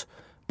hot,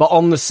 but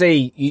on the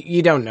sea,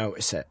 you don't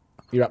notice it.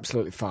 You're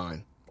absolutely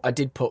fine. I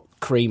did put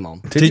cream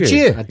on. Did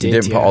you? I did, You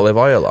didn't put yeah. olive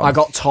oil on? I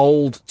got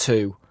told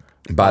to.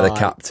 By the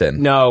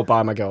captain? No,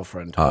 by my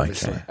girlfriend, Oh,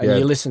 obviously. okay. And Yeah.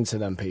 you listen to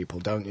them people,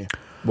 don't you?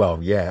 Well,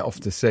 yeah, off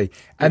the sea.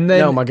 And then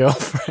No, my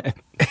girlfriend.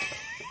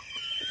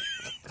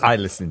 I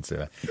listen to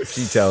her.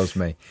 She tells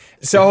me.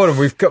 So hold on,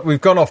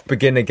 we've gone off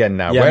begin again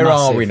now. Yeah, Where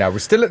massive. are we now? We're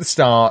still at the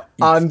start.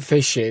 I'm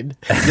fishing.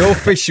 You're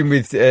fishing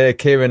with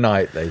Keira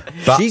Knightley.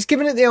 That- She's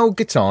given it the old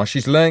guitar.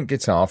 She's learnt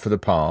guitar for the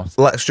part.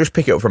 Let's just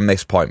pick it up from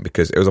this point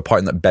because it was a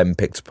point that Ben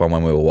picked up on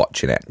when we were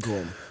watching it.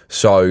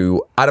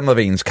 So Adam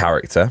Levine's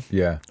character,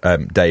 Yeah.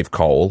 Dave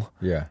Cole,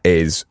 Yeah.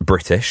 is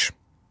British,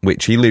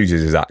 which he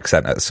loses his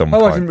accent at some Oh,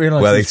 I point. didn't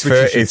realise Well, he was his,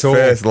 British his at all.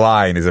 first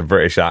line is a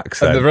British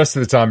accent, And the rest of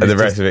the time and the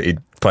he's rest of it he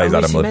plays Oh,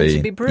 is Adam he meant to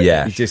Levine. be British?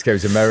 Yeah, He just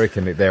goes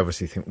American. They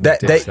obviously think, They-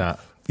 ditch that.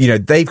 you know,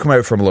 they've come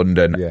over from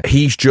London. Yeah.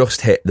 He's just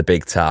hit the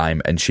big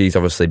time, and she's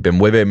obviously been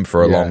with him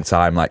for a Yeah. long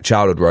time, like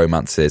childhood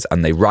romances.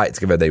 And they write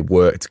together, they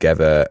work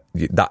together.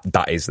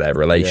 That is their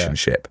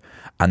relationship.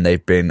 And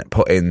they've been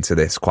put into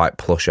this quite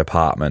plush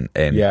apartment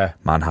in Yeah.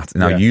 Manhattan.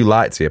 Now, Yeah. you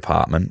liked the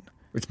apartment.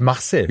 It's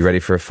massive. You ready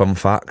for a fun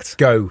fact?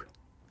 Go.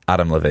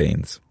 Adam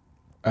Levine's.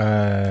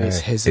 It's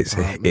his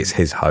apartment. It's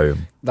his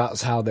home.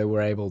 That's how they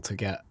were able to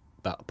get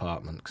that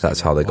apartment. 'cause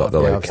That's they how they got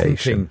the Yeah, I was location.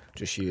 thinking-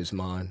 just use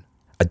mine.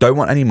 I don't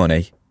want any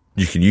money.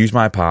 You can use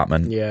my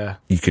apartment. Yeah.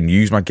 You can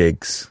use my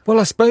gigs. Well,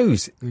 I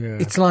suppose Yeah.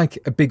 it's like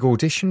a big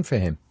audition for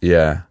him.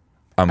 Yeah.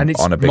 I'm And it's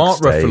on a big Mark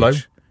stage.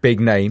 Ruffalo,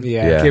 big name.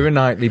 Yeah. Yeah. Keira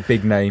Knightley,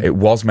 big name. It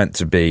was meant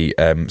to be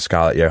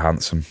Scarlett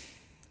Johansson.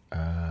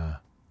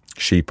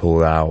 She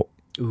pulled out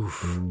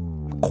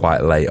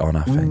quite late on,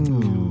 I think.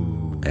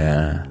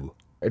 Yeah.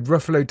 Had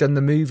Ruffalo done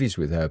the movies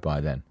with her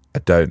by then? I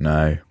don't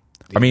know.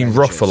 I mean,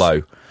 Avengers.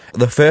 Ruffalo.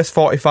 The first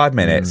 45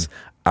 minutes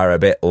are a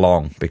bit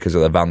long because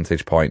of the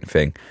vantage point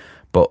thing.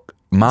 But It's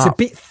Mark, a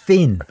bit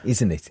thin,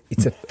 isn't it?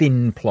 It's a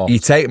thin plot. you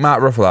take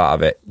Mark Ruffalo out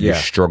of it, you're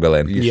Yeah.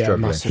 struggling. You're Yeah,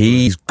 struggling. massive.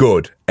 He's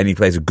good and he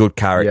plays a good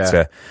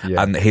character. Yeah,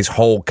 yeah. And his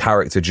whole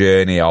character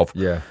journey of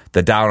Yeah.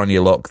 the down on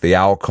your luck, the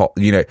alcohol,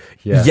 Yeah.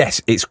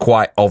 yes, it's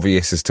quite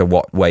obvious as to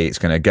what way it's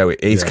going to go. It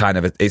is Yeah. kind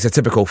of it's a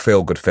typical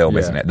feel good film,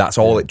 Yeah. isn't it? That's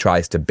all it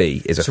tries to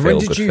be, is a So when feel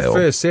did good you film.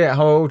 first see it?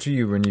 How old were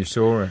you when you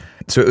saw it?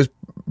 So it was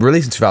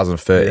released in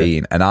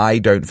 2013, and I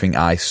don't think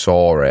I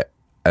saw it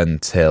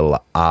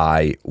until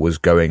I was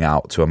going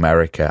out to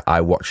America. I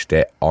watched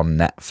it on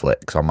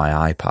Netflix on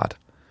my iPad.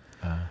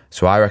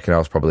 So I reckon I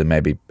was probably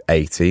maybe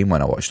 18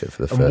 when I watched it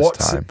for the And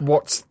first time.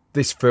 what's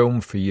this film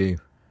for you?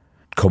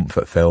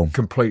 Comfort film.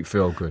 Complete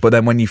feel good. But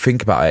then when you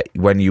think about it,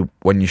 when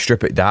you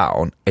strip it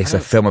down, it's a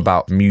film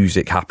about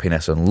music,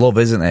 happiness, and love,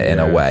 isn't it? In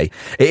a Yeah. way,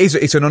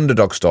 it's an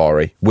underdog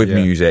story with Yeah.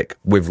 music,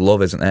 with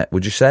love, isn't it?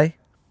 Would you say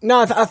No,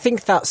 I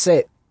think that's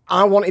it.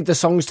 I wanted the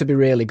songs to be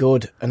really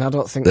good, and I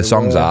don't think the they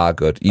songs were. are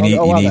good? You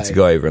Oh, are need they? to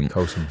go over and.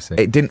 Colson was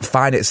saying. It didn't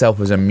find itself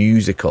as a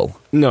musical,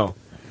 No.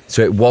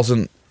 so it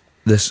wasn't.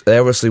 They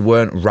obviously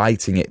weren't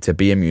writing it to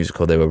be a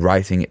musical; they were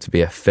writing it to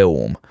be a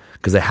film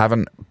because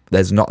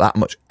there's not that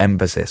much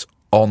emphasis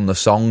on the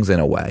songs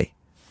in a way.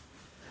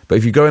 But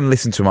if you go and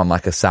listen to them on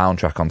like a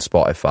soundtrack on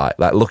Spotify,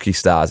 like Lucky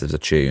Stars is a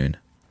tune.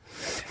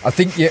 I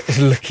think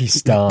Lucky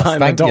Stars. By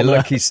Thank you, Madonna.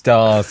 Lucky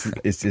Stars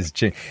is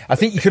tune. I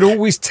think you could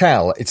always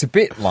tell. It's a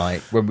bit like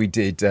when we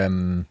did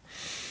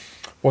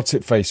what's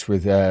it face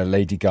with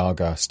Lady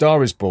Gaga,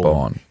 Star Is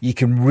Born. You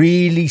can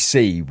really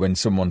see when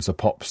someone's a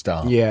pop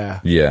star. Yeah.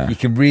 Yeah. You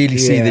can really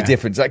see the Yeah.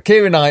 difference. Like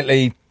Keira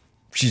Knightley,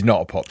 she's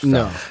not a pop star.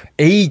 No.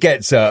 He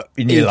gets up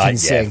and He you're can like,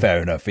 yeah, sing.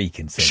 fair enough, he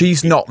can sing.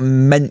 She's not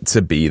meant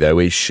to be, though,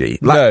 is she?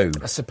 no.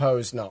 I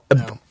suppose not.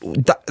 No.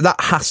 That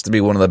has to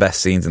be one of the best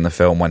scenes in the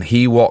film when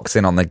he walks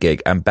in on the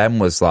gig and Ben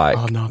was like,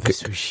 Oh no,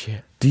 this was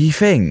shit. do you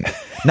think?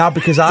 Now,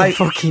 because The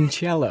fucking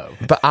cello.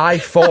 but I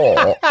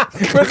thought,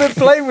 But they're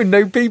playing with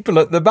no people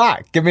at the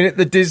back, giving it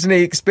the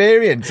Disney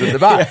experience at the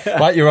back,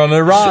 like you're on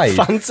a ride. It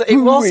was. It's It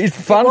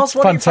was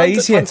what it-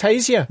 Fantasia.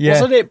 Fantasia, Yeah.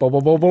 wasn't it? Boom,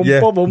 boom, boom, boom, Yeah.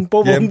 boom, boom,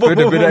 boom, Yeah, boom, but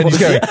boom, and he's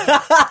boom.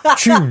 going,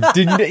 tune,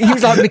 didn't he? He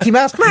was like Mickey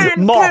Mouse.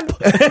 Mop.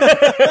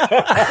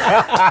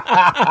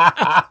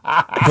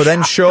 but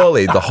then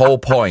surely the whole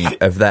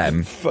point of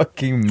them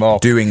Fucking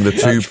mop. doing the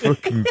two, That's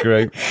fucking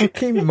great.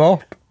 Fucking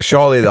mop.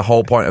 surely the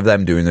whole point of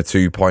them doing the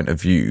 2 point of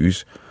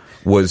views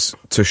was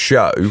to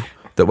show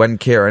that when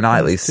Keira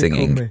Knightley's Tickle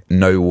singing, me.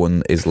 no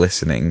one is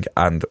listening,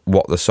 and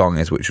what the song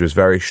is, which was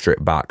very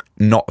stripped back,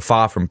 not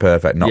far from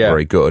perfect, not Yeah.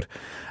 very good.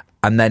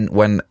 And then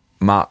when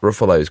Mark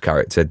Ruffalo's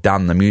character,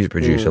 Dan, the music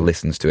producer,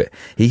 listens to it,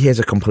 he hears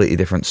a completely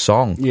different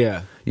song.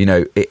 Yeah. You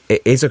know, it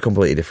is a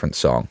completely different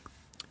song.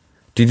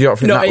 Did you not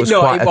think that was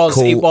quite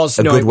it was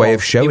a good way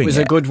of showing It was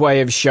it? a good way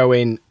of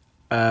showing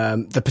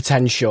the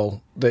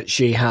potential that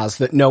she has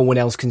that no one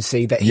else can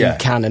see that he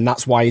can, and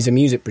that's why he's a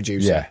music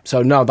producer. Yeah.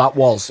 So no,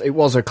 it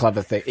was a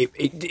clever thing.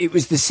 It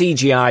was the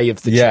CGI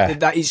of the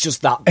that it's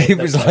just that bit It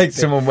was like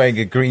someone wearing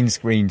a green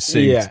screen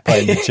suit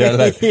playing the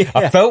cello.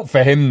 I felt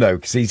for him though,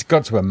 because he's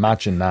got to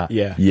imagine that.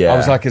 Yeah. Yeah. I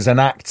was like, as an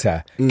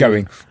actor,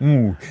 going,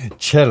 ooh,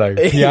 cello,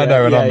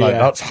 piano, and I'm like,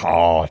 that's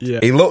hard. Yeah.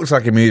 He looks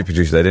like a music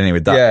producer, though, didn't he?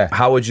 With that, Yeah.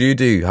 How would you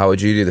do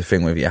the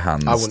thing with your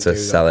hands I wouldn't to do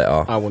sell that. it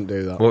off? I wouldn't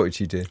do that. What would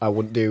you do? I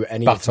wouldn't do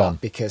any Baton. of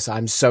that because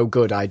I'm so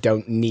good. I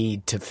don't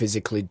need to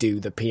physically do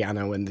the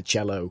piano and the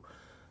cello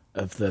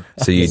of the.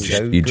 So you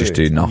So just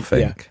good. do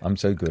nothing. Yeah. I'm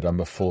so good. I'm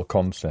a full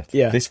concert.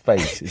 Yeah. This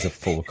face is a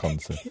full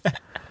concert.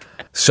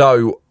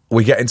 So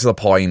we get into the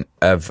point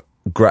of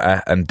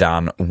Greta and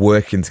Dan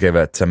working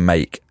together to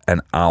make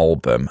an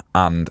album,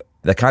 and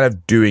they're kind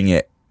of doing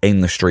it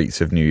in the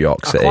streets of New York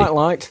I City. quite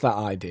liked that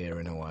idea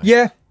in a way.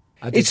 Yeah.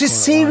 I did It's a quite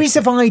series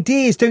like of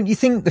ideas, don't you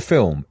think, the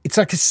film? It's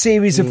like a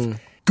series of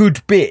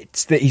good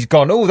bits that he's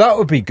gone, oh, that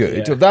would be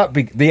good. Yeah. Or that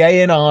be the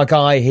A&R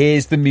guy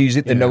hears the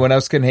music that no one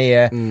else can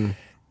hear.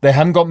 They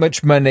haven't got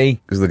much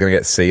money. Because they're going to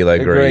get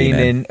CeeLo Green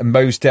in. and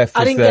Mos Def I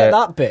was didn't there. get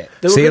that bit.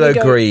 They were CeeLo gonna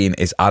go- Green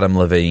is Adam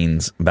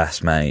Levine's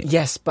best mate.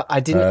 Yes, but I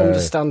didn't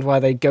understand why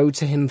they go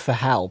to him for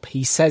help.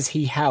 He says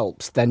he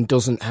helps, then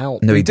doesn't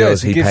help. No, he He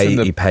does. does. He gives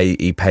them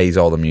He pays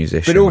all the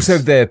musicians. But also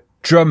the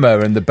drummer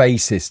and the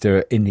bassist are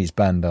in his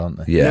band,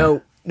 aren't they? yeah.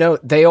 No,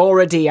 they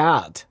already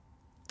had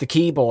the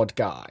keyboard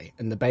guy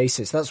and the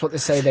bassist. That's what they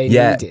say they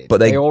Yeah, needed. but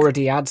they they-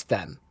 already had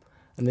them.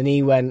 And then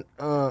he went,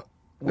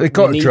 They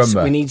got we a need,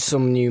 drummer. We need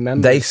some new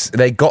members.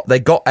 They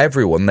got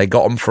everyone. They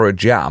got them for a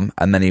jam,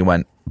 and then he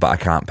went, "But I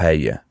can't pay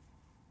you."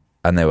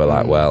 And they were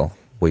like, "Well,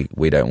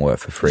 we don't work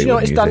for free." Do you know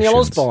with it's Daniel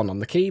musicians." Osborne on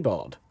the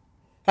keyboard?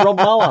 Rob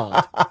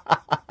Mallard.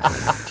 Do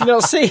you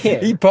not see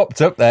it? He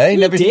popped up there. He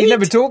never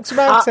did. talks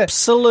about it.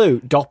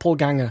 Absolute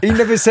doppelganger. He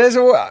never says,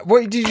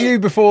 what did you do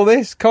before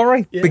this,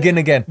 Corey? Begin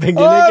again. Begin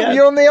oh, again.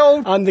 You're on the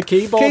old I'm the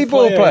keyboard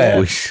player. player.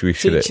 We should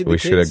Teaching the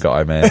have kids.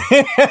 got him in.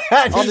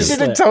 You should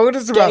have told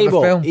us about the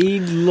Gable, film. He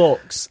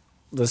looks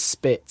the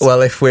spits.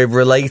 Well, if we're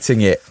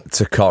relating it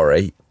to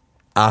Corrie,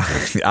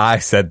 I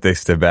said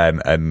this to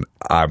Ben, and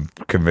I'm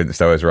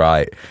convinced I was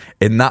right.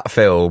 In that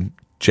film,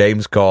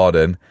 James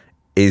Corden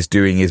is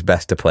doing his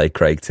best to play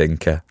Craig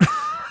Tinker.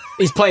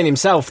 He's playing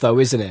himself, though,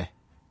 isn't he?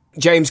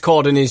 James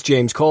Corden is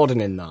James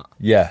Corden in that.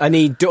 Yeah. And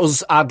he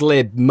does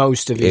ad-lib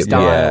most of his Yeah.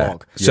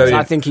 dialogue. So- So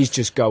I think he's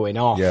just going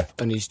off. Yeah.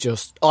 And he's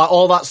just...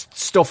 all that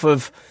stuff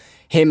of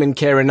him and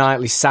Keira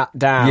Knightley sat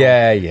down.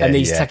 Yeah, yeah, And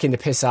he's yeah. taking the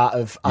piss out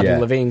of Adam Yeah.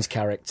 Levine's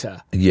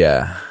character.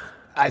 Yeah.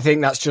 I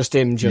think that's just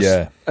him just...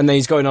 Yeah. And then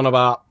he's going on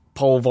about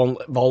Paul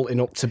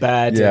vaulting up to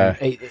bed. Yeah,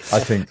 And I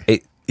think.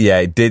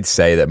 It did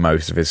say that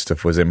most of his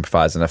stuff was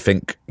improvised, and I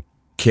think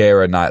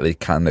Keira Knightley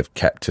kind of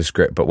kept to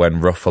script, but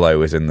when Ruffalo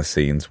was in the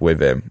scenes with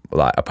him,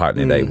 like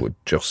apparently they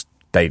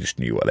just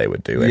knew what they were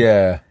doing.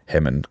 Yeah.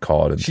 Him and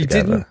Corden She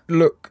together.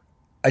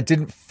 I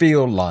didn't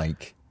feel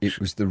like it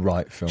was the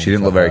right film. She didn't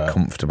for look very her.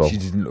 comfortable. She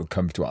didn't look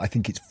comfortable. I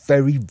think it's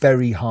very,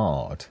 very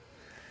hard.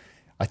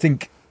 I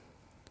think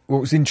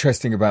what was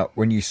interesting about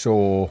when you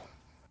saw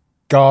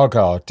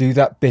Gaga do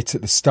that bit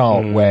at the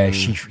start where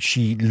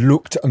she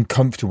looked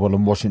uncomfortable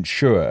and wasn't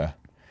sure.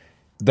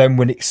 Then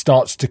when it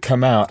starts to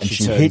come out and She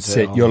she turns hits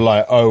it it, on. you're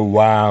like, oh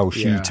wow,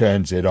 she Yeah.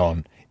 turns it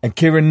on. And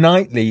Keira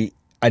Knightley,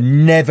 I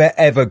never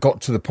ever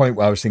got to the point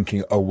where I was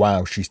thinking, oh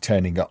wow, she's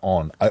turning it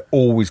on. I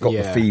always got the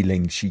Yeah.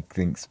 feeling she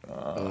thinks,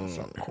 it's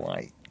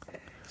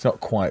not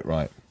quite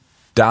right.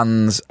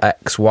 Dan's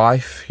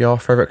ex-wife, your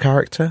favourite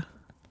character?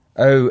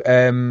 Oh,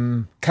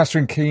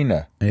 Catherine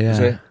Keener. Yeah. Is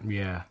it?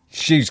 yeah.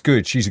 She's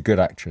good. She's a good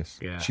actress.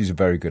 Yeah. She's a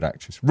very good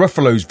actress.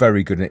 Ruffalo's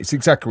very good in it. It's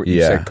exactly what you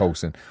Yeah. said,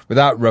 Coulson.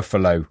 Without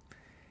Ruffalo,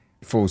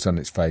 it falls on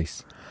its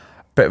face.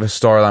 Bit of a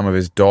storyline with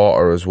his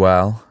daughter as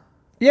well.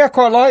 Yeah, I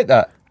quite like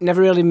that.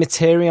 Never really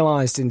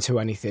materialised into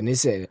anything,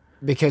 is it?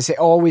 Because it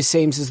always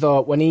seems as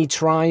though when he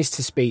tries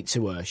to speak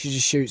to her, she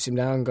just shoots him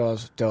down and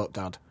goes, "Don't,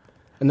 Dad."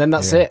 And then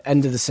that's it,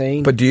 end of the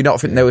scene. But do you not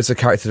think there was a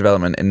character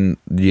development in,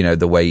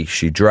 the way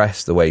she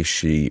dressed, the way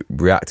she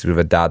reacted with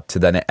her dad, to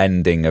then an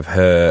ending of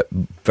her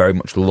very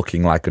much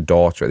looking like a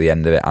daughter at the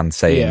end of it and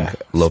saying, Yeah,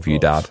 love you,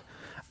 Dad.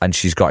 And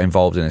she's got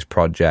involved in this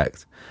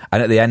project.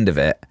 And at the end of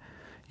it,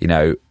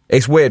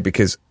 it's weird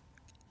because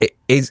it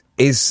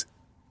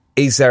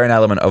is there an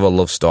element of a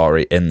love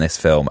story in this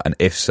film? And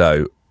if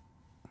so,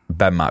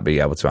 Ben might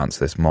be able to answer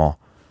this more.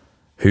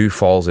 Who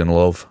falls in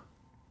love?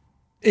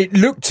 It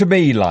looked to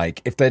me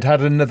like if they'd had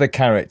another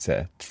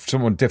character,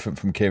 someone different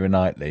from Keira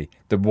Knightley,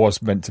 there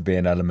was meant to be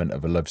an element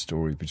of a love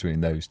story between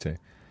those two.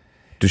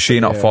 Does she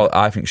not fall?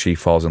 I think she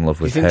falls in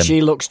love you with think him.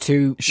 she looks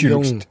too She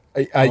young? looks,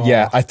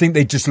 yeah, I think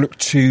they just look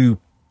two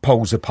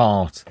poles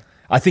apart.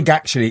 I think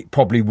actually it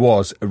probably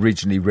was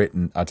originally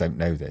written, I don't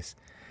know this,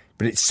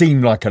 but it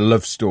seemed like a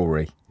love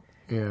story.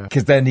 Yeah.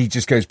 Because then he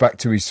just goes back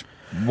to his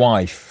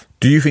wife.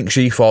 Do you think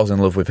she falls in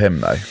love with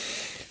him, though?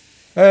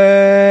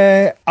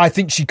 I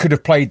think she could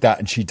have played that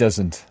and she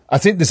doesn't. I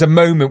think there's a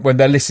moment when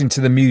they're listening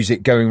to the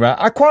music going round.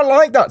 I quite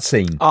like that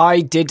scene.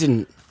 I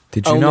didn't.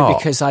 Did you Only not?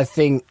 because I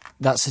think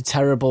that's a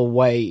terrible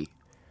way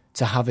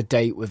to have a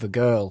date with a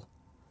girl,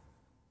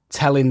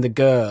 telling the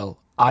girl,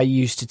 I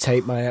used to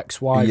take my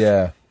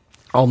ex-wife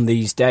on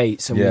these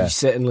dates, and we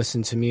sit and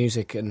listen to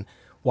music, and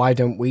why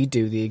don't we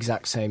do the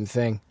exact same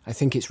thing? I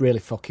think it's really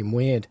fucking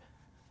weird.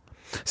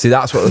 See,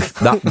 that's what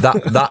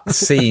that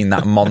scene,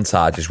 that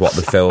montage, is what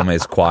the film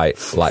is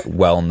quite like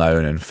well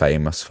known and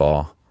famous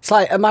for. It's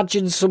like,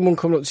 imagine someone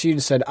coming up to you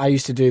and said, I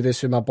used to do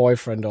this with my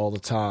boyfriend all the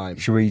time.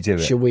 Should we do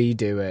it? Should we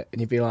do it?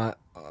 And you'd be like,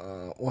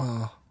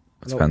 well...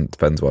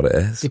 Depends what it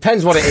is.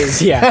 Depends what it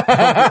is, yeah.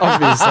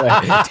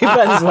 Obviously.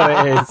 Depends what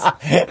it is.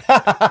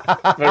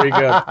 Very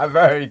good.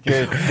 Very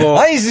good. But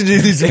I used to do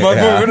this with my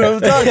boyfriend all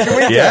the time. Should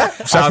we do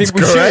it? Sounds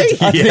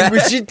great. I think we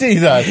should do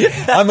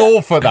that. I'm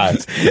all for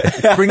that.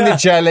 Bring the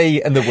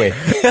jelly and the whip.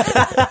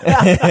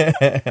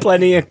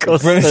 Plenty of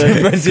custard.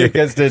 Plenty of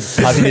custard.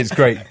 I think it's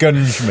great.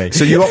 Gunge me.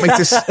 So you want me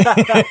to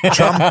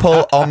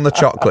trample on the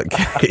chocolate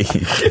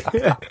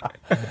cake?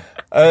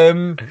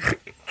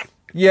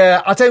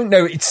 Yeah, I don't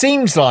know. It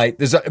seems like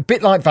there's a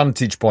bit like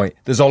Vantage Point.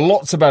 There's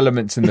lots of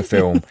elements in the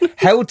film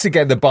held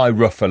together by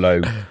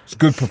Ruffalo. It's a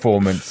good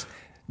performance.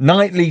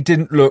 Knightley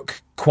didn't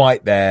look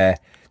quite there.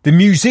 The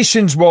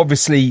musicians were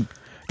obviously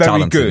very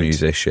Talented good.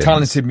 musicians.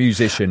 Talented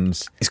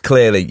musicians. It's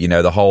clearly,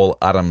 the whole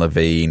Adam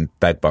Levine,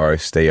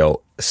 Begborough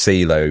Steele,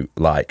 CeeLo,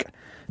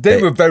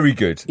 They were very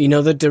good.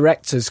 The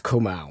director's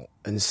come out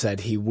and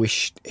said he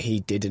wished he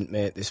didn't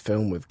make this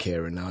film with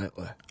Keira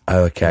Knightley.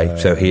 Oh, okay.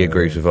 So he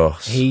agrees with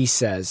us. He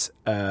says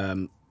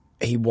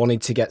he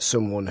wanted to get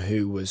someone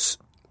who was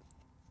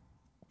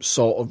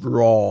sort of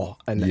raw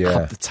and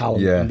had the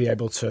talent and be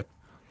able to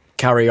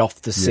carry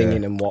off the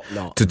singing and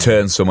whatnot. To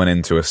turn someone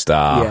into a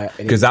star. Yeah,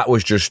 because that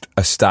was just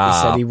a star.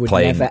 He said he would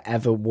playing... never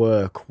ever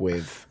work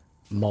with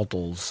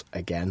models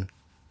again.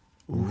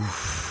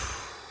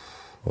 Oof.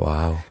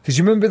 Wow. Because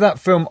you remember that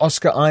film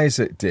Oscar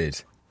Isaac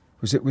did?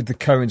 Was it with the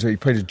Coens where he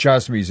played a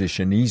jazz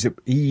musician?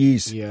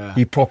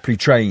 He properly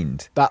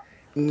trained.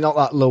 Not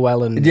that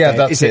Llewellyn. Yeah,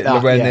 that's it.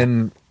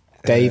 Llewellyn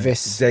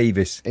Davis.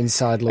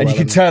 Inside Llewellyn. And you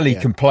can tell he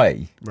can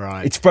play.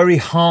 Right. It's very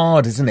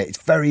hard, isn't it?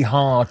 It's very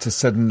hard to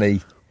suddenly...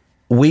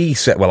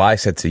 I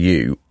said to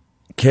you,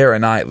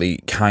 Keira Knightley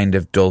kind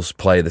of does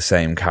play the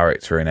same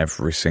character in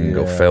every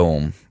single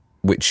film,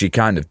 which she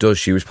kind of does.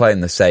 She was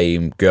playing the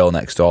same girl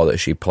next door that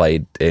she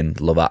played in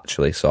Love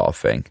Actually sort of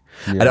thing.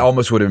 Yeah. And it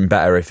almost would have been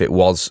better if it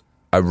was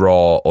a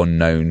raw,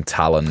 unknown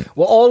talent.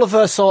 Well, all of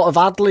her sort of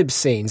ad-lib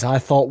scenes I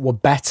thought were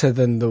better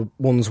than the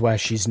ones where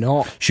she's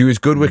not. She was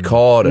good with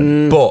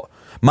Corden, but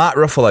Mark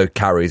Ruffalo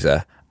carries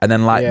her. And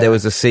then, there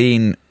was a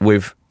scene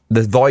with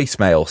the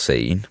voicemail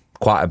scene,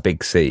 quite a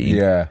big scene,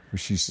 where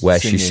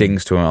she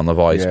sings to him on the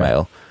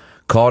voicemail.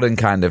 Yeah. Corden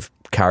kind of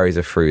carries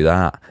her through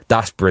that.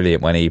 That's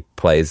brilliant when he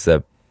plays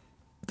the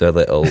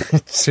little...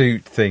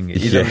 suit thing.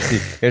 He's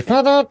obviously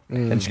goes,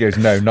 and she goes,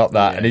 no, not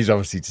that. And he's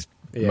obviously just...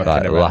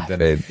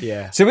 laughing.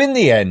 Yeah. So in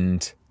the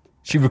end,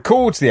 she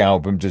records the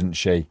album, doesn't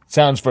she?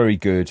 Sounds very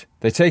good.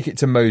 They take it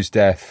to Mos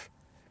Def,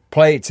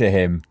 play it to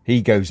him.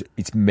 He goes,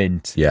 it's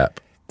mint. Yep.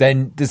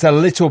 Then there's a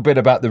little bit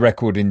about the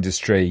record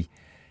industry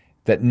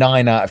that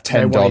 9 out of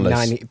 $10.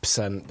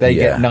 90%. They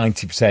get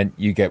 90%.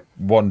 You get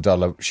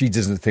 $1. She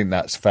doesn't think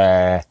that's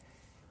fair.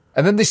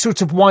 And then they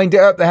sort of wind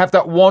it up. They have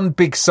that one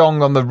big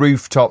song on the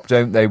rooftop,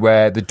 don't they,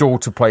 where the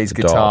daughter plays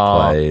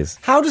guitar.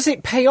 How does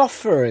it pay off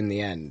for her in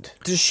the end?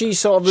 Does she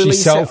sort of release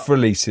She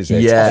self-releases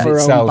it. Yeah. And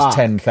it sells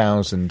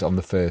 10,000 on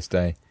the first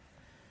day.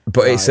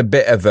 But it's a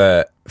bit of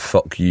a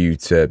fuck you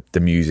to the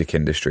music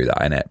industry, that,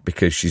 innit?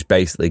 Because she's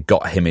basically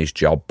got him his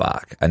job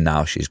back, and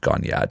now she's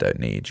gone, I don't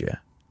need you.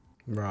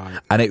 Right.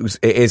 And it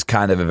is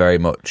kind of a very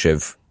much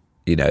of...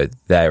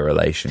 their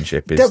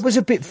relationship is... That was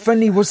a bit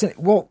funny, wasn't it?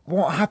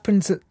 What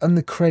happens on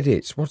the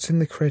credits? What's in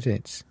the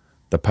credits?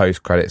 The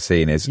post-credit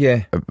scene is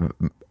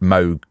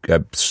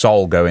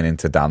Sol going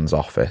into Dan's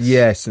office.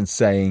 Yes, and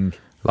saying...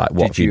 what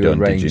have you done?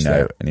 Did you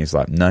know? And he's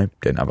like, no,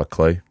 didn't have a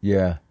clue.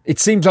 Yeah. It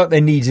seems like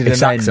they needed an end.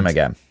 Sacks him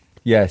again.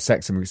 Yeah,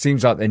 sacks him. It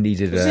seems like they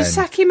needed an end. Does he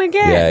sack him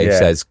again? Yeah, he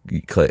says,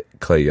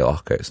 clear your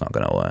locker, it's not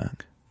going to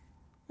work.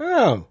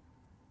 Oh.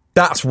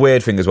 That's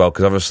weird thing as well,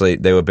 because obviously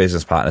they were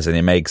business partners, and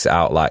he makes it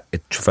out like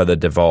for the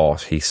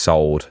divorce he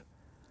sold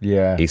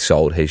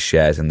his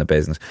shares in the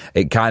business.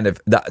 It kind of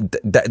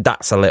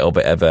that's a little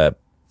bit of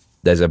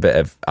there's a bit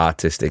of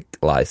artistic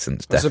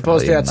license. I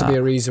suppose there had to be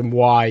a reason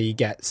why he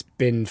gets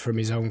binned from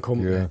his own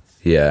company.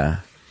 Yeah.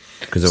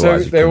 Because so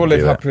they all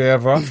live happily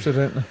ever after,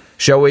 don't they?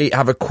 Shall we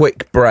have a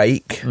quick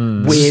break?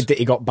 Weird that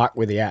he got back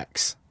with the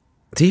ex.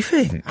 Do you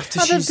think? I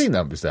don't think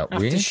that was that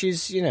weird. After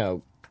she's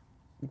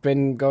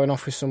been going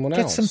off with someone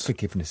else. Get some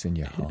forgiveness in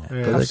your heart.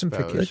 Yeah, have some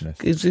forgiveness.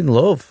 He's in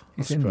love.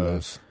 He's in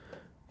love.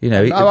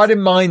 I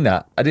didn't mind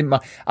that.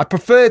 I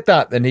preferred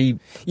that than he.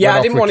 Yeah,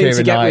 I didn't want him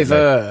to get with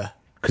her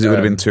because it would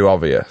have been too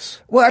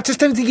obvious. Well, I just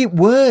don't think it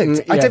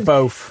worked.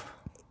 Both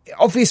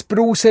obvious, but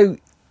also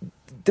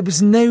there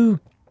was no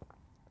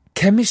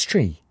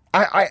chemistry.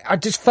 I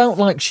just felt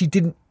like she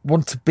didn't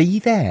want to be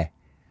there.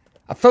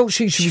 I felt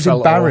she was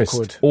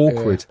embarrassed,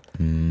 awkward.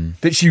 Yeah.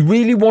 That she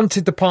really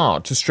wanted the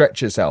part to stretch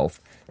herself.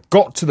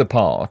 Got to the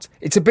part.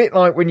 It's a bit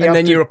like when you. And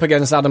then you're up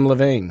against Adam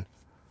Levine.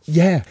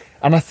 Yeah,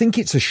 and I think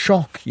it's a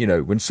shock,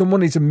 when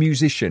someone is a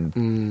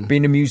musician,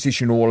 being a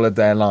musician all of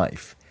their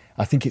life,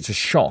 I think it's a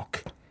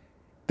shock.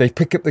 They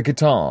pick up the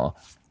guitar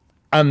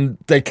and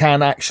they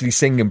can actually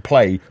sing and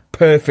play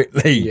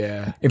perfectly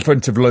in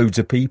front of loads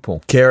of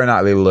people. Keira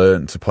Knightley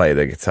learned to play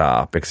the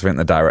guitar because I think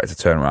the director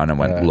turned around and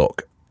went,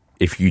 look,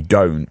 if you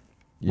don't,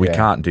 we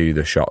can't do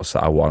the shots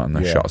that I want and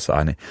the shots that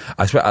I need.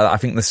 I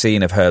think the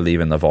scene of her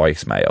leaving the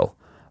voicemail,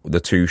 the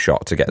 2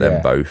 shot to get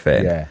them both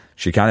in,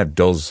 she kind of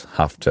does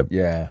have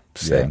to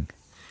sing.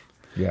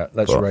 Yeah,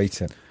 let's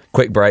rate it.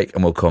 Quick break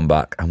and we'll come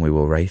back and we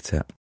will rate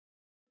it.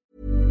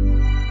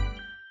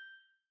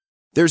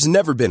 There's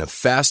never been a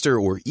faster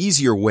or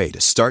easier way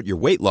to start your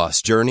weight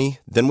loss journey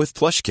than with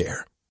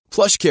PlushCare.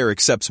 PlushCare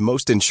accepts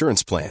most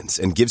insurance plans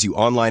and gives you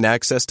online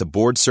access to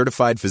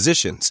board-certified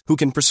physicians who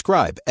can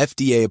prescribe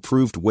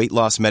FDA-approved weight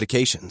loss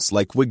medications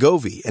like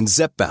Wegovy and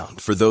Zepbound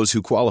for those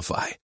who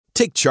qualify.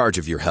 Take charge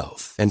of your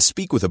health and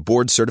speak with a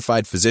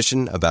board-certified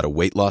physician about a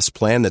weight loss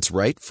plan that's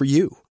right for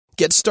you.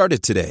 Get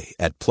started today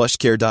at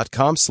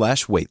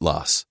plushcare.com/weight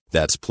loss.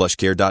 That's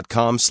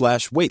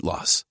plushcare.com/weight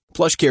loss.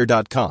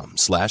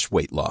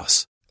 plushcare.com/weight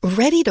loss.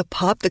 Ready to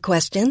pop the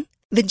question?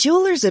 The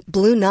jewelers at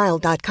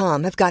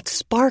BlueNile.com have got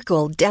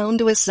sparkle down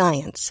to a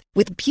science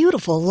with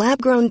beautiful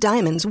lab-grown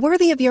diamonds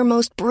worthy of your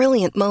most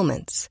brilliant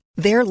moments.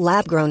 Their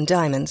lab-grown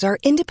diamonds are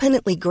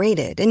independently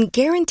graded and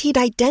guaranteed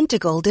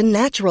identical to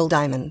natural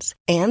diamonds,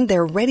 and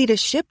they're ready to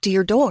ship to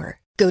your door.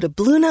 Go to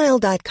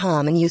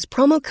BlueNile.com and use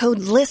promo code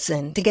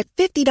LISTEN to get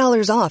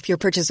 $50 off your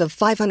purchase of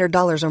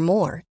 $500 or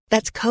more.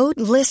 That's code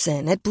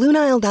LISTEN at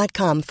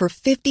BlueNile.com for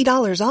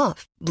 $50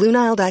 off.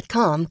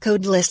 BlueNile.com,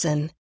 code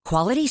LISTEN.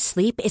 Quality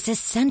sleep is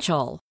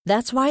essential.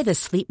 That's why the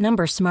Sleep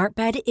Number Smart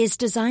Bed is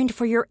designed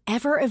for your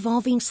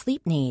ever-evolving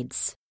sleep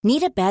needs.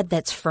 Need a bed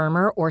that's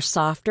firmer or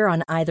softer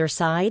on either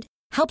side?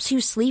 Helps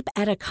you sleep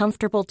at a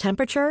comfortable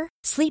temperature?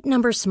 Sleep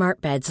Number Smart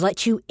Beds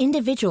let you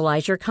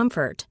individualize your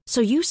comfort,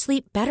 so you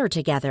sleep better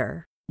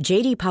together.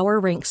 J.D. Power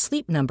ranks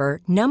Sleep Number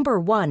number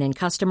 1 in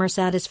customer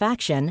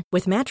satisfaction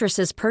with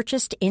mattresses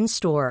purchased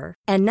in-store.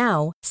 And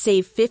now,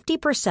 save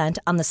 50%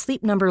 on the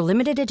Sleep Number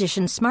Limited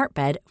Edition Smart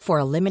Bed for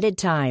a limited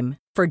time.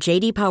 For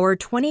J.D. Power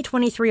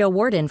 2023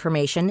 award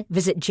information,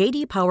 visit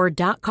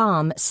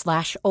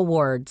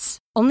jdpower.com/awards.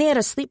 Only at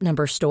a Sleep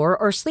Number store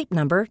or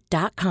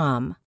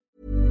sleepnumber.com.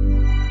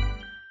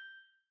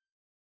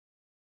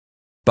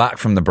 Back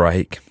from the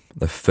break,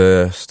 the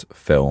first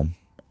film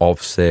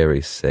of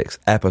Series 6,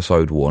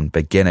 Episode 1,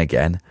 Begin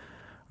Again,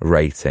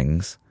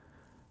 ratings.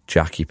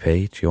 Jackie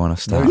P, do you want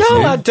to start?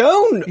 No, I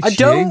don't. I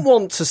don't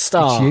want to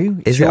start. It's you.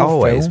 It's Is it your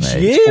always films.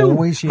 me? It's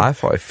always you. I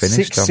thought it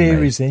finished 6 on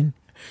series me. in.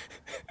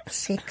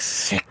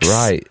 6.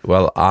 Right,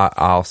 well,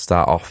 I'll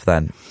start off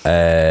then.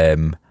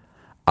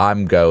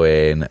 I'm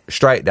going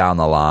straight down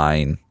the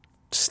line,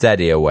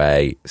 steady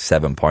away,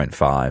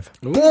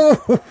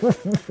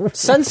 7.5.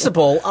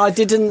 Sensible. I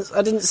didn't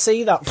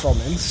see that from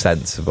him.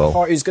 Sensible. I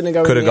thought he was going to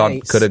go Could in have the gone.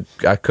 eights.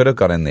 I could have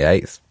gone in the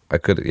 8th.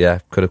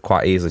 Could have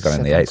quite easily gone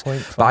in the 8th.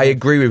 7.5. But I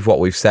agree with what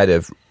we've said.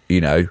 Of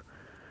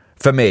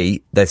for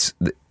me, there's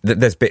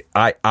bits that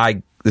I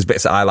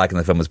like in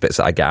the film. There's bits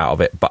that I get out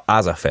of it. But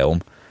as a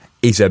film,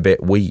 it's a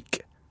bit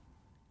weak.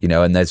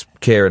 And there's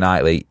Keira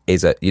Knightley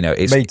it's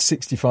Made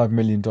 $65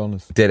 million.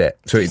 Did it?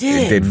 So it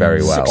did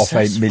very well. Off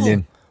 8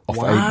 million. Off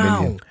 8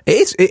 million.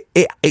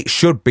 It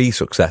should be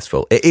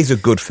successful. It is a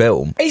good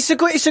film. It's a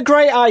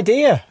great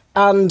idea,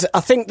 and I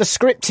think the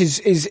script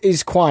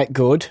is quite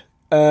good.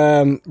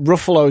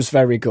 Ruffalo's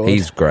very good.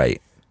 He's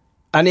great.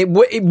 And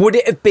would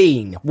it have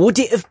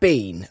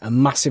been a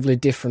massively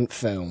different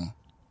film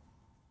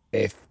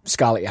if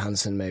Scarlett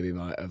Johansson maybe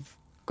might have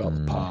got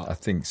the part? I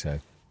think so.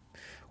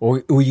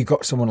 Or you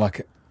got someone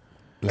like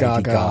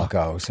Lady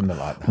Gaga or something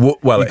like that.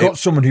 Well, you got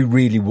someone who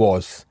really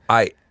was.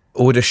 I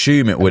would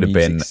assume it would have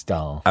been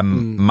star. a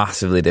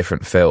massively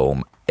different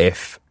film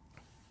if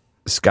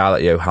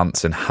Scarlett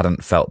Johansson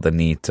hadn't felt the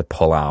need to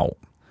pull out,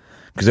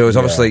 because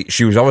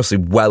she was obviously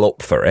well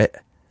up for it,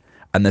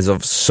 and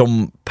there's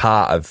some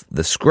part of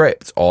the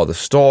script or the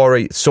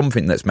story,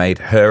 something that's made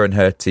her and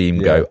her team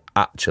go,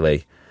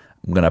 actually,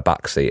 I'm going to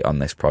backseat on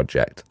this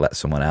project, let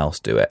someone else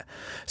do it.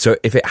 So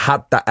if it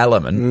had that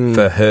element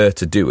for her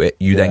to do it,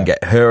 you then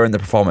get her in the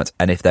performance.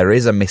 And if there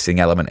is a missing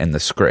element in the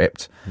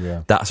script,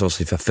 that's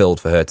obviously fulfilled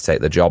for her to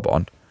take the job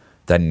on,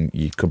 then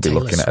you could be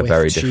Taylor looking at a Swift,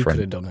 very she different...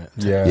 could have done it.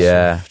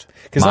 Yeah.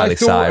 Because I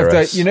thought of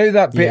that,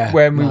 that bit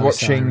when we were Miley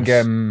watching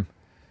Cyrus.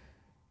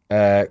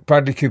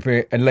 Bradley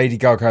Cooper and Lady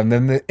Gaga, and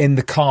then in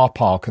the car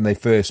park and they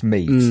first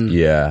meet.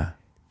 Yeah.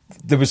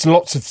 There was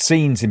lots of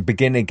scenes in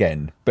Begin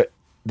Again, but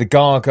the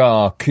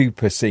Gaga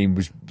Cooper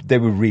scene they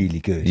were really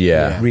good.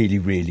 Yeah. Really,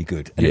 really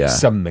good. And it was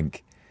something.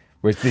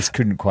 Whereas this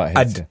couldn't quite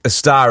hit it. A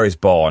Star Is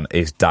Born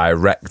is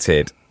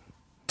directed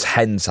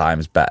 10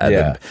 times better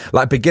than...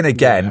 Like, Begin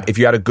Again, if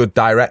you had a good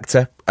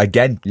director,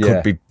 again,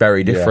 could be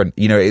very different.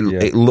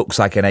 It looks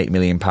like an £8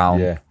 million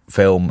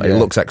film. It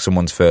looks like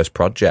someone's first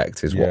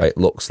project is what it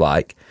looks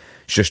like.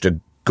 It's just a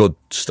good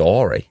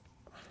story.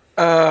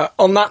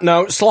 On that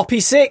note, Sloppy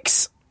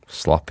 6.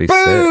 Sloppy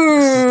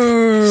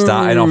 6.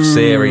 Starting off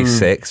Series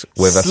 6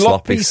 with a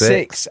sloppy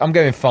 6. I'm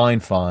going fine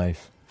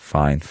 5.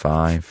 Fine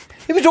 5.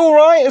 It was all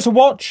right as a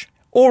watch.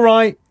 All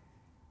right.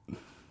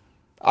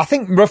 I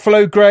think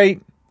Ruffalo,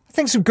 great. I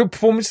think some good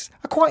performances.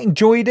 I quite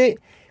enjoyed it.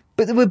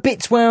 But there were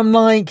bits where I'm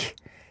like,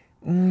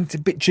 it's a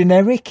bit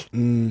generic.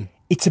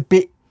 It's a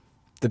bit...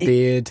 The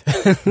beard.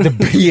 The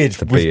beard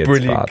was beard's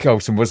brilliant, bad.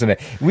 Colson, wasn't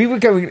it? We were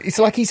going... It's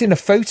like he's in a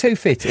photo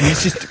fit and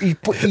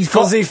he's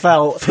Fuzzy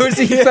felt.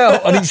 Fuzzy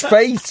felt on his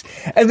face.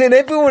 And then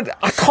everyone...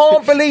 I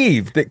can't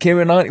believe that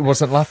Keira Knightley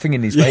wasn't laughing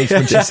in his face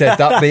when she said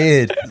that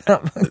beard.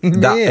 That fucking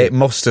beard. It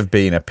must have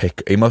been a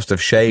pick. He must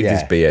have shaved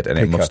his beard and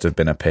it pick must up. have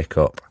been a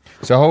pickup.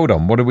 So hold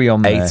on, what are we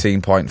on there?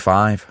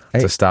 18.5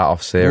 to start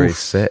off Series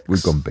 6.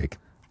 We've gone big.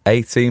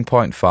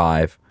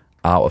 18.5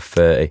 out of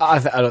 30. I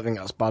don't think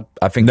that's bad.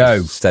 I think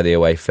it's a steady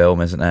away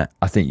film, isn't it?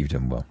 I think you've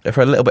done well.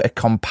 For a little bit of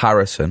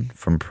comparison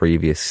from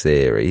previous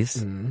series,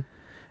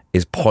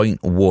 is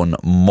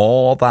 0.1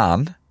 more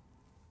than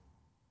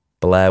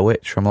Blair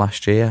Witch from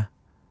last year.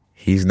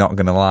 He's not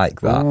going to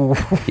like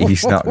that.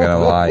 He's not going to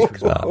like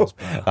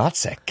that.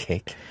 That's a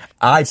kick.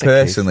 I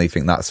personally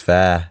think that's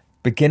fair.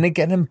 Begin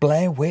again and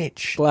Blair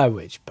Witch. Blair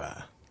Witch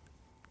better.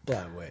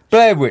 Blair Witch.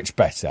 Blair Witch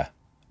better,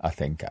 I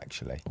think,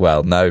 actually.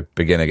 Well, no,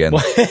 begin again.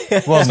 Well,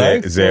 no.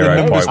 0.1 Speaks for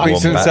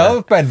better.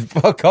 himself, Ben.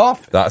 Fuck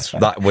off. That's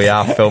that. We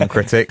are film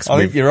critics. I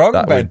think you're wrong,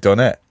 Ben. We've done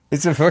it.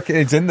 It's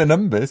in the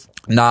numbers.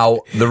 Now,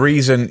 the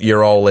reason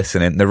you're all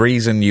listening, the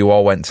reason you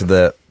all went to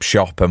the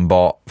shop and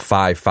bought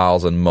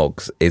 5,000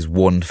 mugs is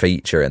one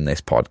feature in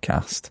this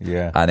podcast.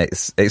 Yeah. And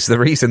it's the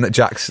reason that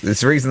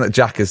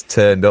Jack has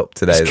turned up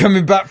today. He's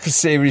coming back for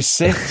Series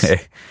 6.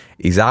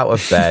 He's out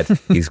of bed.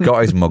 He's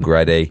got his mug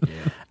ready.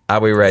 Yeah.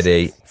 Are we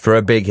ready for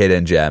a big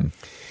hidden gem?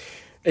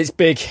 It's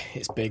big.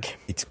 It's big.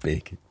 It's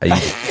big. Are you,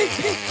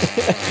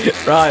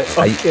 right.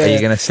 Okay. Are you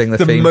going to sing the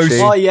theme tune?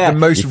 Oh, yeah. The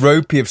most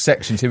ropey of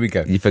sections. Here we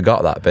go. You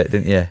forgot that bit,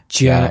 didn't you?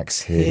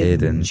 Jack's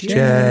Hidden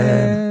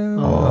Gem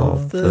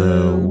of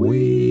the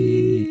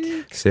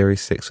Week.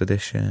 Series 6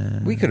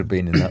 edition. We could have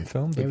been in that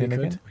film. Yeah, Begin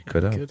again. We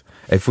could have.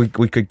 If we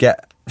could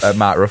get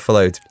Mark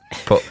Ruffalo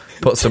to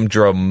put some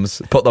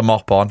drums, put the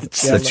mop on,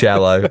 the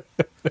cello.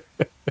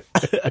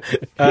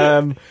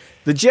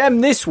 The gem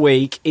this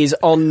week is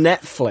on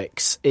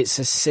Netflix. It's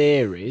a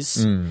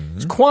series.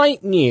 It's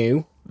quite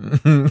new.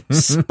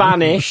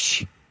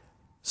 Spanish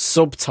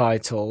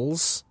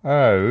subtitles.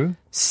 Oh.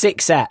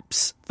 6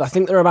 eps. I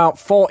think they're about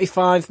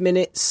 45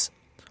 minutes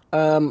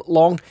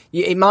long.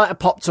 It might have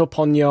popped up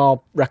on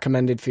your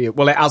recommended for you.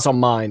 Well, it has on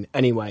mine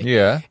anyway.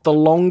 Yeah. The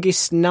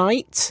Longest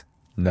Night.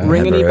 No.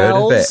 Ring any Never heard of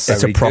bells? it.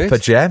 It's Very a proper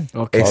good. gem.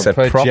 Okay. It's a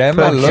proper gem.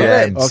 I love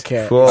gem. it.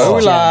 Okay. Whoa.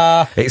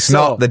 Hola. It's So-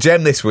 not the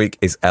gem this week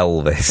is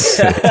Elvis.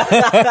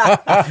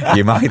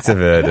 You might have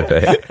heard of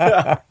it.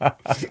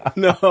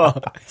 No.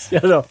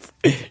 Shut up.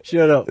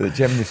 Shut up. The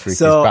gem this week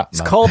So is Batman.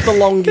 it's called The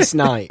Longest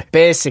Night.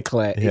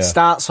 Basically, Yeah. it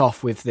starts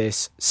off with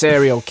this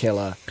serial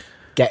killer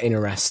getting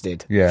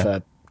arrested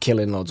for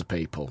killing loads of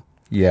people.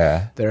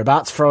 Yeah. They're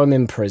about to throw him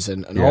in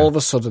prison, and all of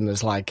a sudden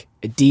there's like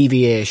a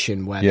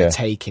deviation where they're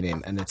taking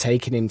him, and they're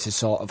taking him to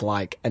sort of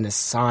like an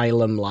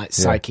asylum, like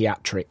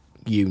psychiatric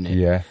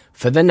unit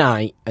for the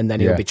night, and then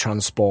he'll be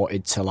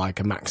transported to like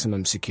a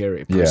maximum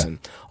security prison.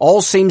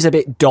 All seems a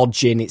bit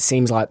dodgy, and it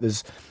seems like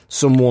there's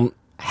someone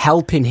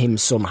helping him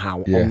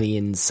somehow on the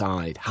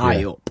inside,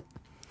 high up.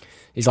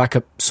 He's like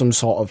some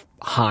sort of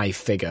high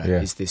figure,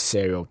 is this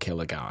serial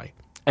killer guy.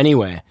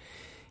 Anyway,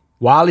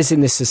 while he's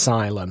in this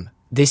asylum,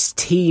 this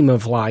team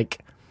of like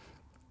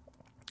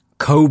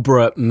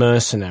Cobra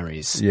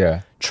mercenaries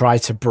try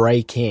to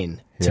break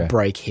in to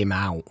break him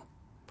out.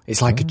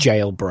 It's like a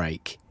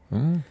jailbreak.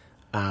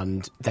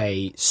 And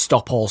they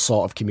stop all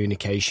sort of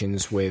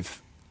communications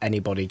with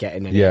anybody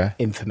getting any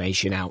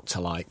information out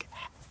to like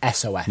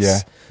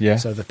SOS.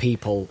 So the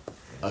people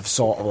have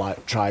sort of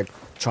like tried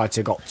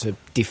to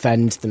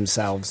defend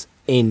themselves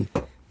in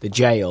the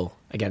jail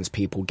against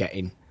people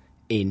getting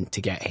in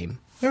to get him.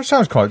 That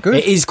sounds quite good.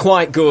 It is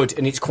quite good,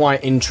 and it's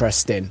quite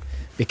interesting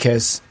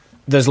because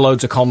there's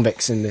loads of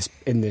convicts in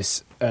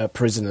this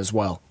prison as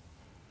well.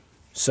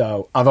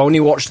 So I've only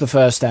watched the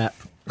first ep.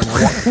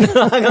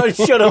 No,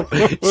 shut up!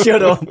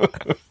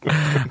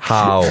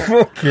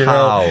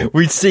 How?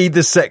 We'd see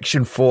the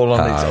section fall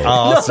on its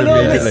arse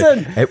immediately.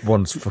 Listen. It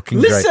one's fucking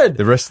Listen. great.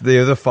 The rest of the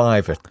other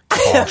 5 are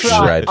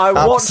Shred.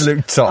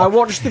 Absolute top. I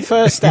watched the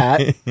first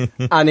ep,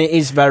 and it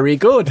is very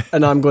good,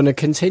 and I'm going to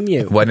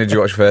continue. When did you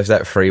watch first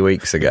that? 3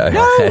 weeks ago.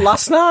 No,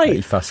 last You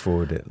night. fast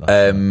forward it.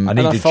 I I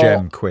need I a thought-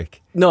 gem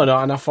quick. No,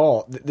 and I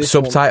thought this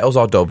Subtitles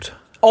or dubbed? one,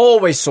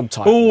 always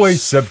subtitles.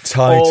 Always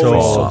subtitles.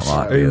 Always That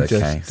might be the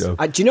case.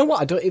 dub? Do you know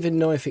what? I don't even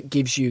know if it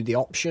gives you the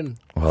option.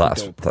 Well,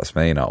 for dub. that's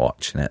me not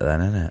watching it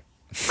then, isn't it?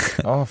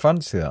 Oh, I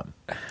fancy that.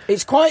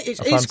 It's quite. It's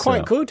fancy quite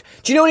that. good.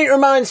 Do you know what it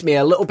reminds me?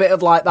 A little bit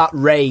of like that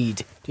Raid.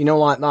 Do you know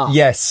like that?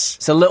 Yes.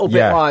 It's a little bit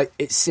Yeah. like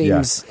it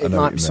seems. Yeah, I It know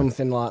what might you be mean.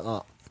 something like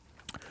that.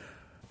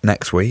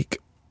 Next week,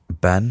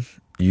 Ben,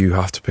 you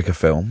have to pick a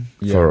film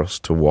for us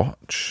to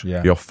watch.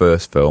 Yeah. Your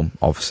first film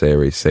of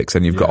Series 6,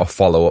 and you've got a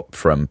follow-up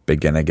from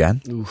Begin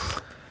Again.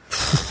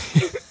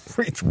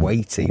 It's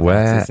weighty,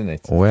 Where, isn't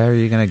it? where are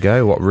you going to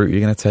go? What route are you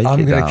going to take I'm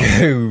it going down?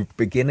 to go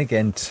Begin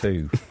Again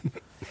 2.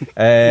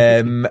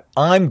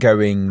 I'm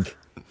going...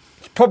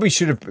 Probably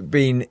should have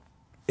been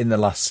in the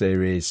last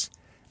series,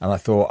 and I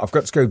thought, I've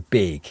got to go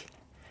big.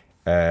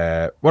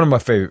 One of my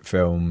favourite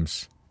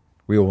films,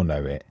 we all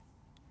know it,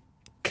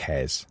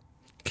 Kes.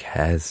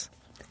 Kes.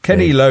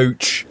 Kenny Big.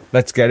 Loach,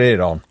 let's get it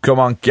on. Come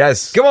on,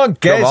 Kes. Come on,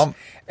 Kes. Come on.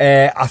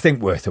 I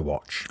think worth a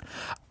watch.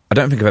 I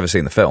don't think I've ever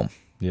seen the film,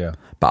 Yeah.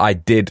 but I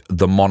did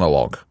the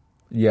monologue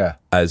Yeah.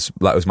 as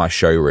that was my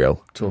show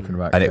reel. Talking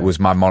about And it Kes. was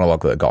my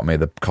monologue that got me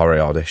the Corrie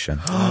audition.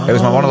 It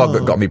was my monologue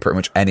that got me pretty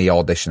much any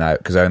audition out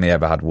because I only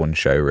ever had one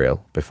show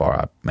reel before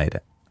I made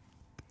it.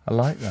 I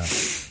like that.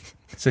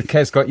 So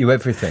Kes got you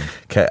everything.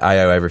 I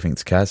owe everything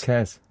to Kes.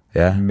 Kes.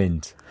 Yeah.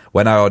 Mint.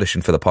 When I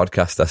auditioned for the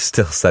podcast, I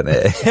still sent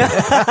it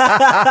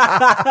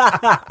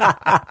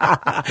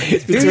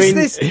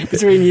in.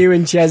 between you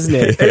and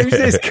Chesney. Who's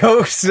this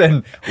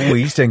Coulson? Oh,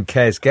 he's done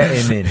Kes. Get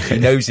him in. He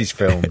knows his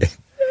films.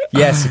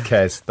 Yes,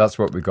 Kes. That's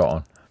what we got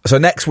on. So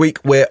next week,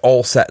 we're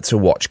all set to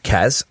watch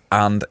Kes.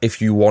 And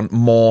if you want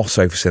more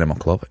Sofa Cinema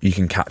Club, you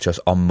can catch us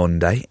on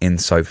Monday in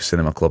Sofa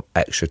Cinema Club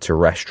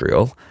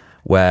Extraterrestrial,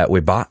 where we're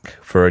back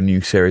for a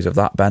new series of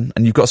that, Ben.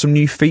 And you've got some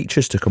new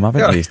features to come,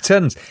 haven't you?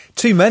 Tons.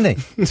 Too many.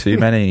 Too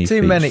many.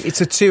 Too many.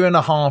 It's a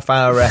 2.5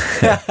 hour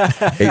effort.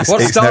 It's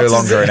What no started-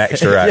 longer an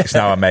extra X, it's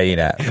now a main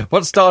ep.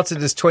 What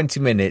started as 20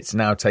 minutes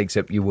now takes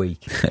up your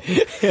week.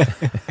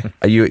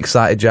 Are you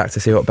excited, Jack, to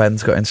see what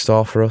Ben's got in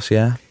store for us,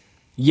 yeah?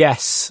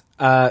 Yes,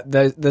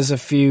 there's a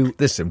few.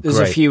 There's some a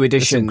great- few there's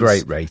editions, some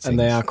great ratings. and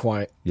they are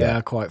quite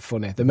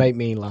funny. They make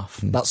me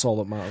laugh. Mm. That's all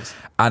that matters.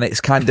 And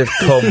it's kind of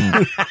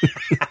come...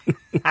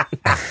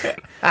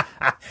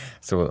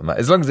 So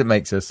as long as it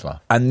makes us laugh.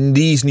 And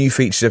these new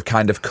features have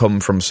kind of come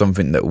from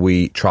something that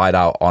we tried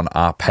out on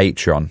our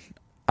Patreon.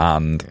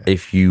 And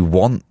if you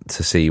want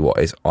to see what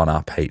is on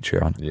our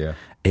Patreon,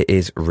 it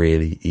is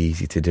really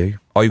easy to do.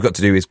 All you've got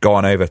to do is go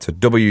on over to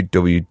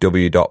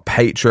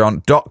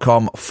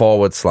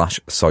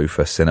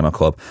www.patreon.com/Sofa Cinema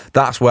Club.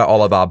 That's where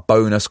all of our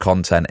bonus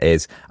content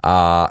is,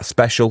 our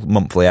special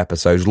monthly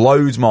episodes,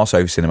 loads more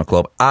Sofa Cinema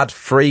Club,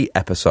 ad-free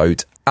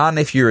episodes. And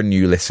if you're a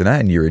new listener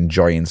and you're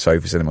enjoying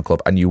Sofa Cinema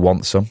Club and you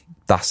want some,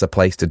 that's the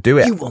place to do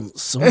it. You want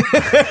some?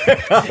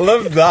 I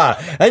love that.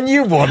 And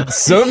you want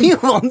some? You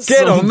want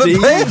Get some, on the do you?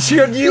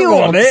 Patreon. You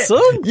want it.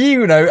 some?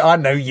 You know, I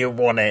know you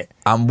want it.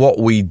 And what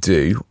we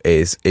do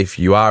is, if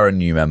you are a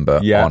new member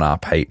on our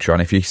Patreon,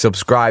 if you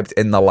subscribed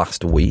in the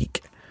last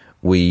week,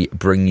 we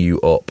bring you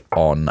up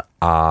on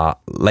our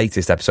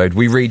latest episode.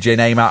 We read your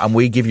name out and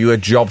we give you a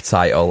job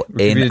title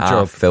in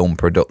our film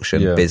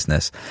production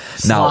business.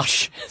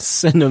 Slash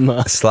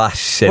cinema.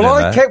 Well,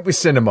 I kept with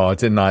cinema,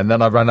 didn't I? And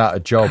then I ran out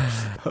of jobs.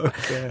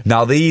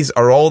 Now, these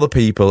are all the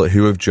people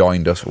who have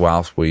joined us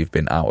whilst we've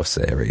been out of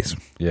series.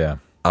 Yeah.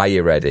 Are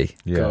you ready?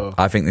 Yeah. Go.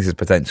 I think this is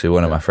potentially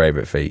one of my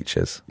favourite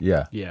features.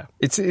 Yeah. Yeah.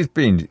 It's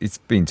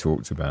been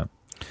talked about.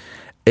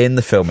 In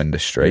the film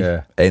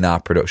industry, in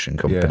our production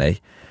company,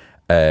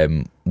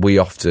 we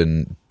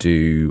often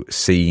do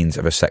scenes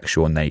of a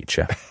sexual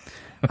nature.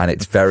 And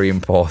it's very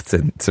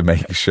important to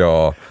make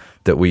sure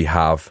that we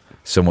have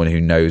someone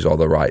who knows all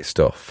the right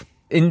stuff.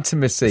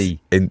 Intimacy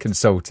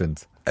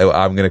consultant.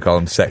 I'm going to call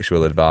him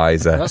sexual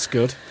advisor. That's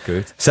good.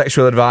 Good.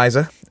 Sexual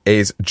advisor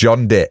is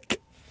John Dick.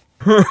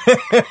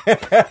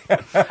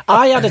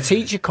 I had a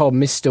teacher called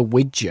Mr.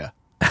 Widger.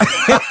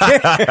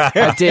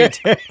 I did.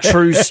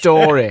 True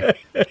story.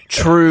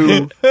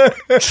 True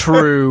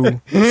story.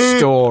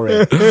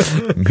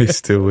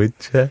 Mr.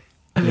 Widger.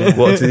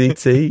 What did he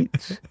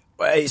teach?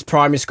 It's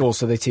primary school,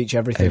 so they teach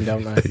everything,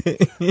 don't they?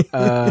 He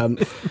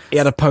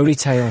had a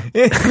ponytail.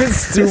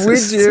 Mr.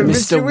 Widger.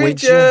 Mr.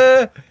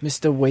 Widger.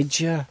 Mr.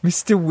 Widger.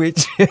 Mr.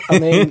 Widger. I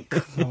mean,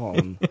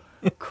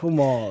 come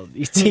on.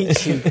 You're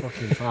teaching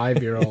fucking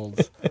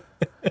 5-year-olds.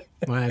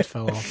 My head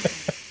fell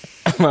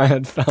off.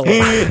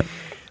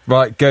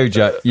 Right, go,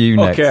 Jack. You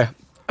next. Okay.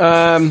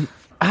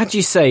 How do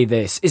you say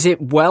this? Is it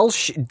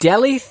Welsh?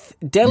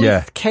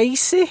 Delith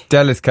Casey?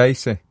 Delith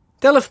Casey.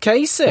 Delith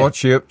Casey? What's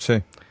she up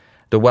to?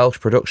 The Welsh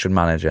production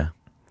manager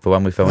for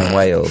when we film in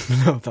Wales.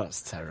 No,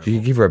 that's terrible. You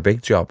could give her a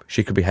big job.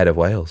 She could be head of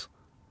Wales.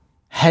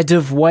 Head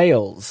of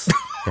Wales?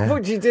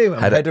 What do you do?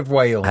 I'm head of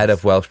Wales. Head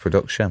of Welsh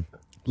production.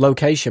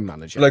 Location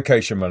manager.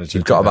 Location manager.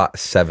 You've got about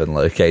 7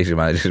 location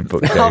managers, but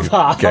go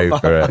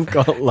for it. I've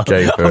got a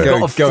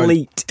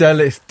fleet.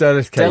 Delith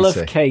Casey.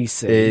 Delith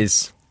Casey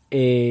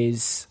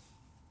is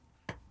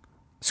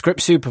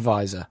script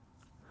supervisor.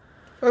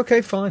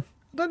 Okay, fine.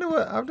 I don't know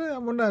I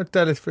wonder how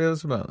Delith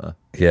feels about that.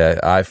 Yeah,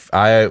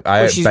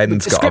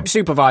 Ben's got script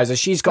supervisor.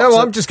 She's got. No,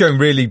 I'm just going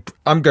really.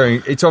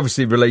 It's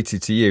obviously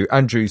related to you,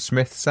 Andrew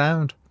Smith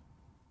sound.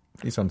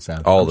 He's on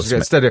sound.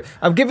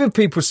 I'm giving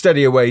people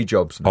steady away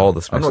jobs now. All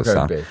the Smiths are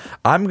sound. Big.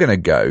 I'm going to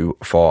go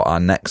for our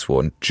next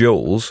one,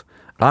 Jules.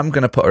 I'm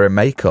going to put her in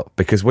makeup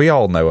because we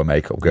all know a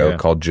makeup girl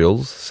called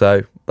Jules.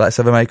 So let's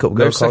have a makeup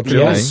girl called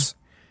Jules.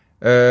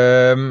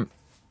 Yes.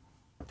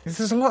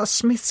 There's a lot of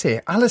Smiths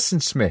here.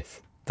 Alison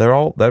Smith.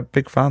 They're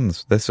big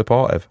fans. They're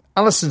supportive.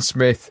 Alison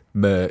Smith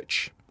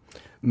merch.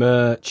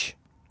 merch.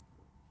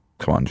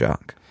 Come on,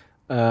 Jack.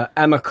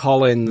 Emma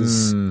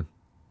Collins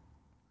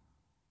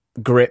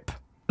grip.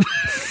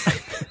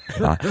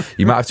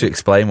 You might have to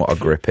explain what a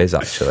grip is,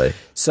 actually.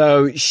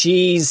 So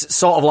she's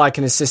sort of like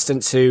an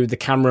assistant to the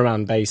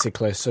cameraman,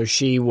 basically. So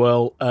she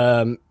will,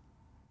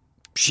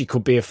 she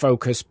could be a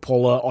focus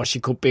puller, or she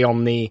could be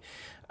on the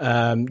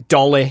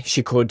dolly.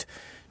 She could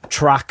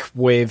track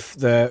with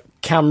the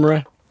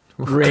camera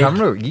rig.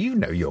 Camera, you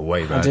know your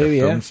way around a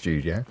film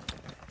studio.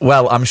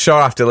 Well, I'm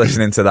sure after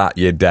listening to that,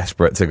 you're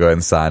desperate to go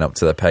and sign up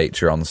to the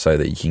Patreon so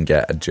that you can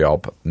get a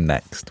job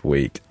next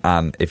week.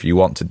 And if you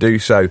want to do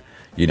so,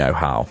 you know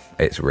how.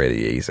 It's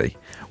really easy.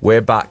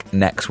 We're back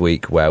next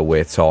week where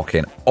we're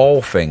talking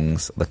all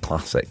things the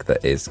classic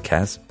that is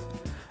Kes.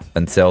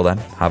 Until then,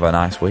 have a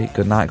nice week.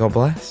 Good night. God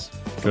bless.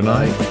 Good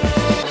night.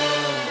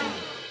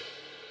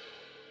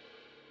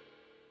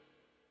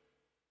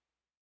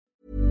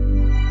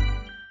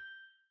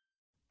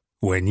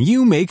 When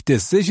you make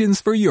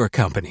decisions for your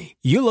company,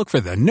 you look for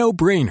the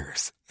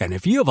no-brainers. And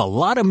if you have a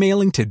lot of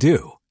mailing to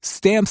do,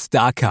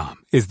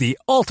 Stamps.com is the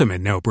ultimate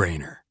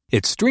no-brainer.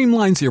 It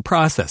streamlines your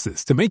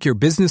processes to make your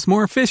business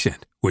more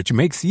efficient, which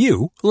makes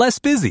you less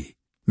busy.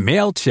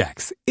 Mail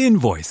checks,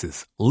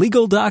 invoices,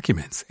 legal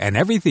documents, and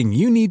everything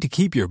you need to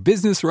keep your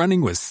business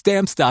running with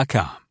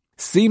Stamps.com.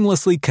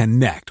 Seamlessly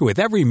connect with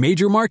every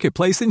major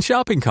marketplace and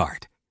shopping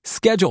cart.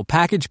 Schedule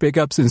package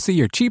pickups and see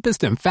your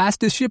cheapest and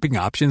fastest shipping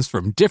options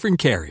from different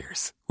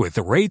carriers, with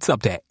rates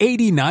up to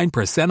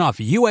 89% off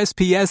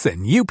USPS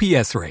and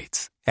UPS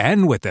rates.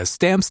 And with the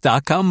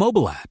Stamps.com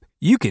mobile app,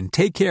 you can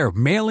take care of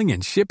mailing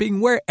and shipping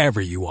wherever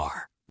you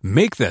are.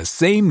 Make the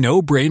same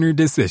no-brainer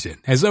decision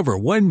as over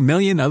 1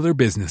 million other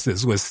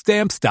businesses with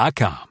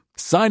Stamps.com.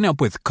 Sign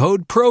up with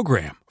code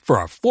PROGRAM for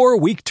a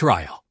 4-week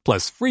trial,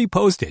 plus free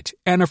postage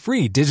and a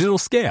free digital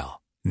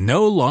scale.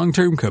 No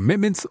long-term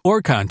commitments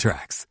or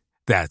contracts.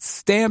 That's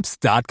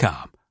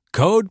Stamps.com.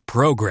 Code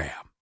PROGRAM.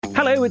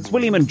 Hello, it's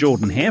William and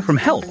Jordan here from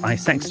Help, I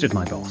Sexted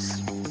My Boss.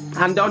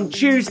 And on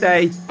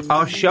Tuesday,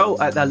 our show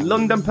at the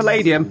London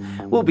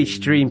Palladium will be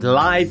streamed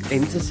live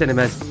into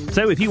cinemas.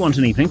 So if you want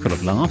an evening full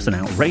of laughs and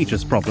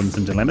outrageous problems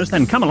and dilemmas,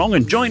 then come along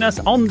and join us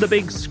on the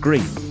big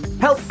screen.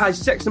 Help, I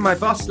Sexted My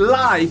Boss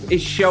Live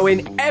is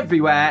showing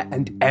everywhere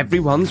and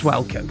everyone's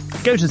welcome.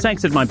 Go to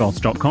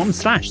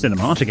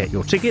sextedmyboss.com/cinema to get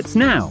your tickets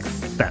now.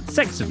 That's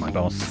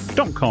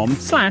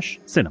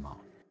sextedmyboss.com/cinema.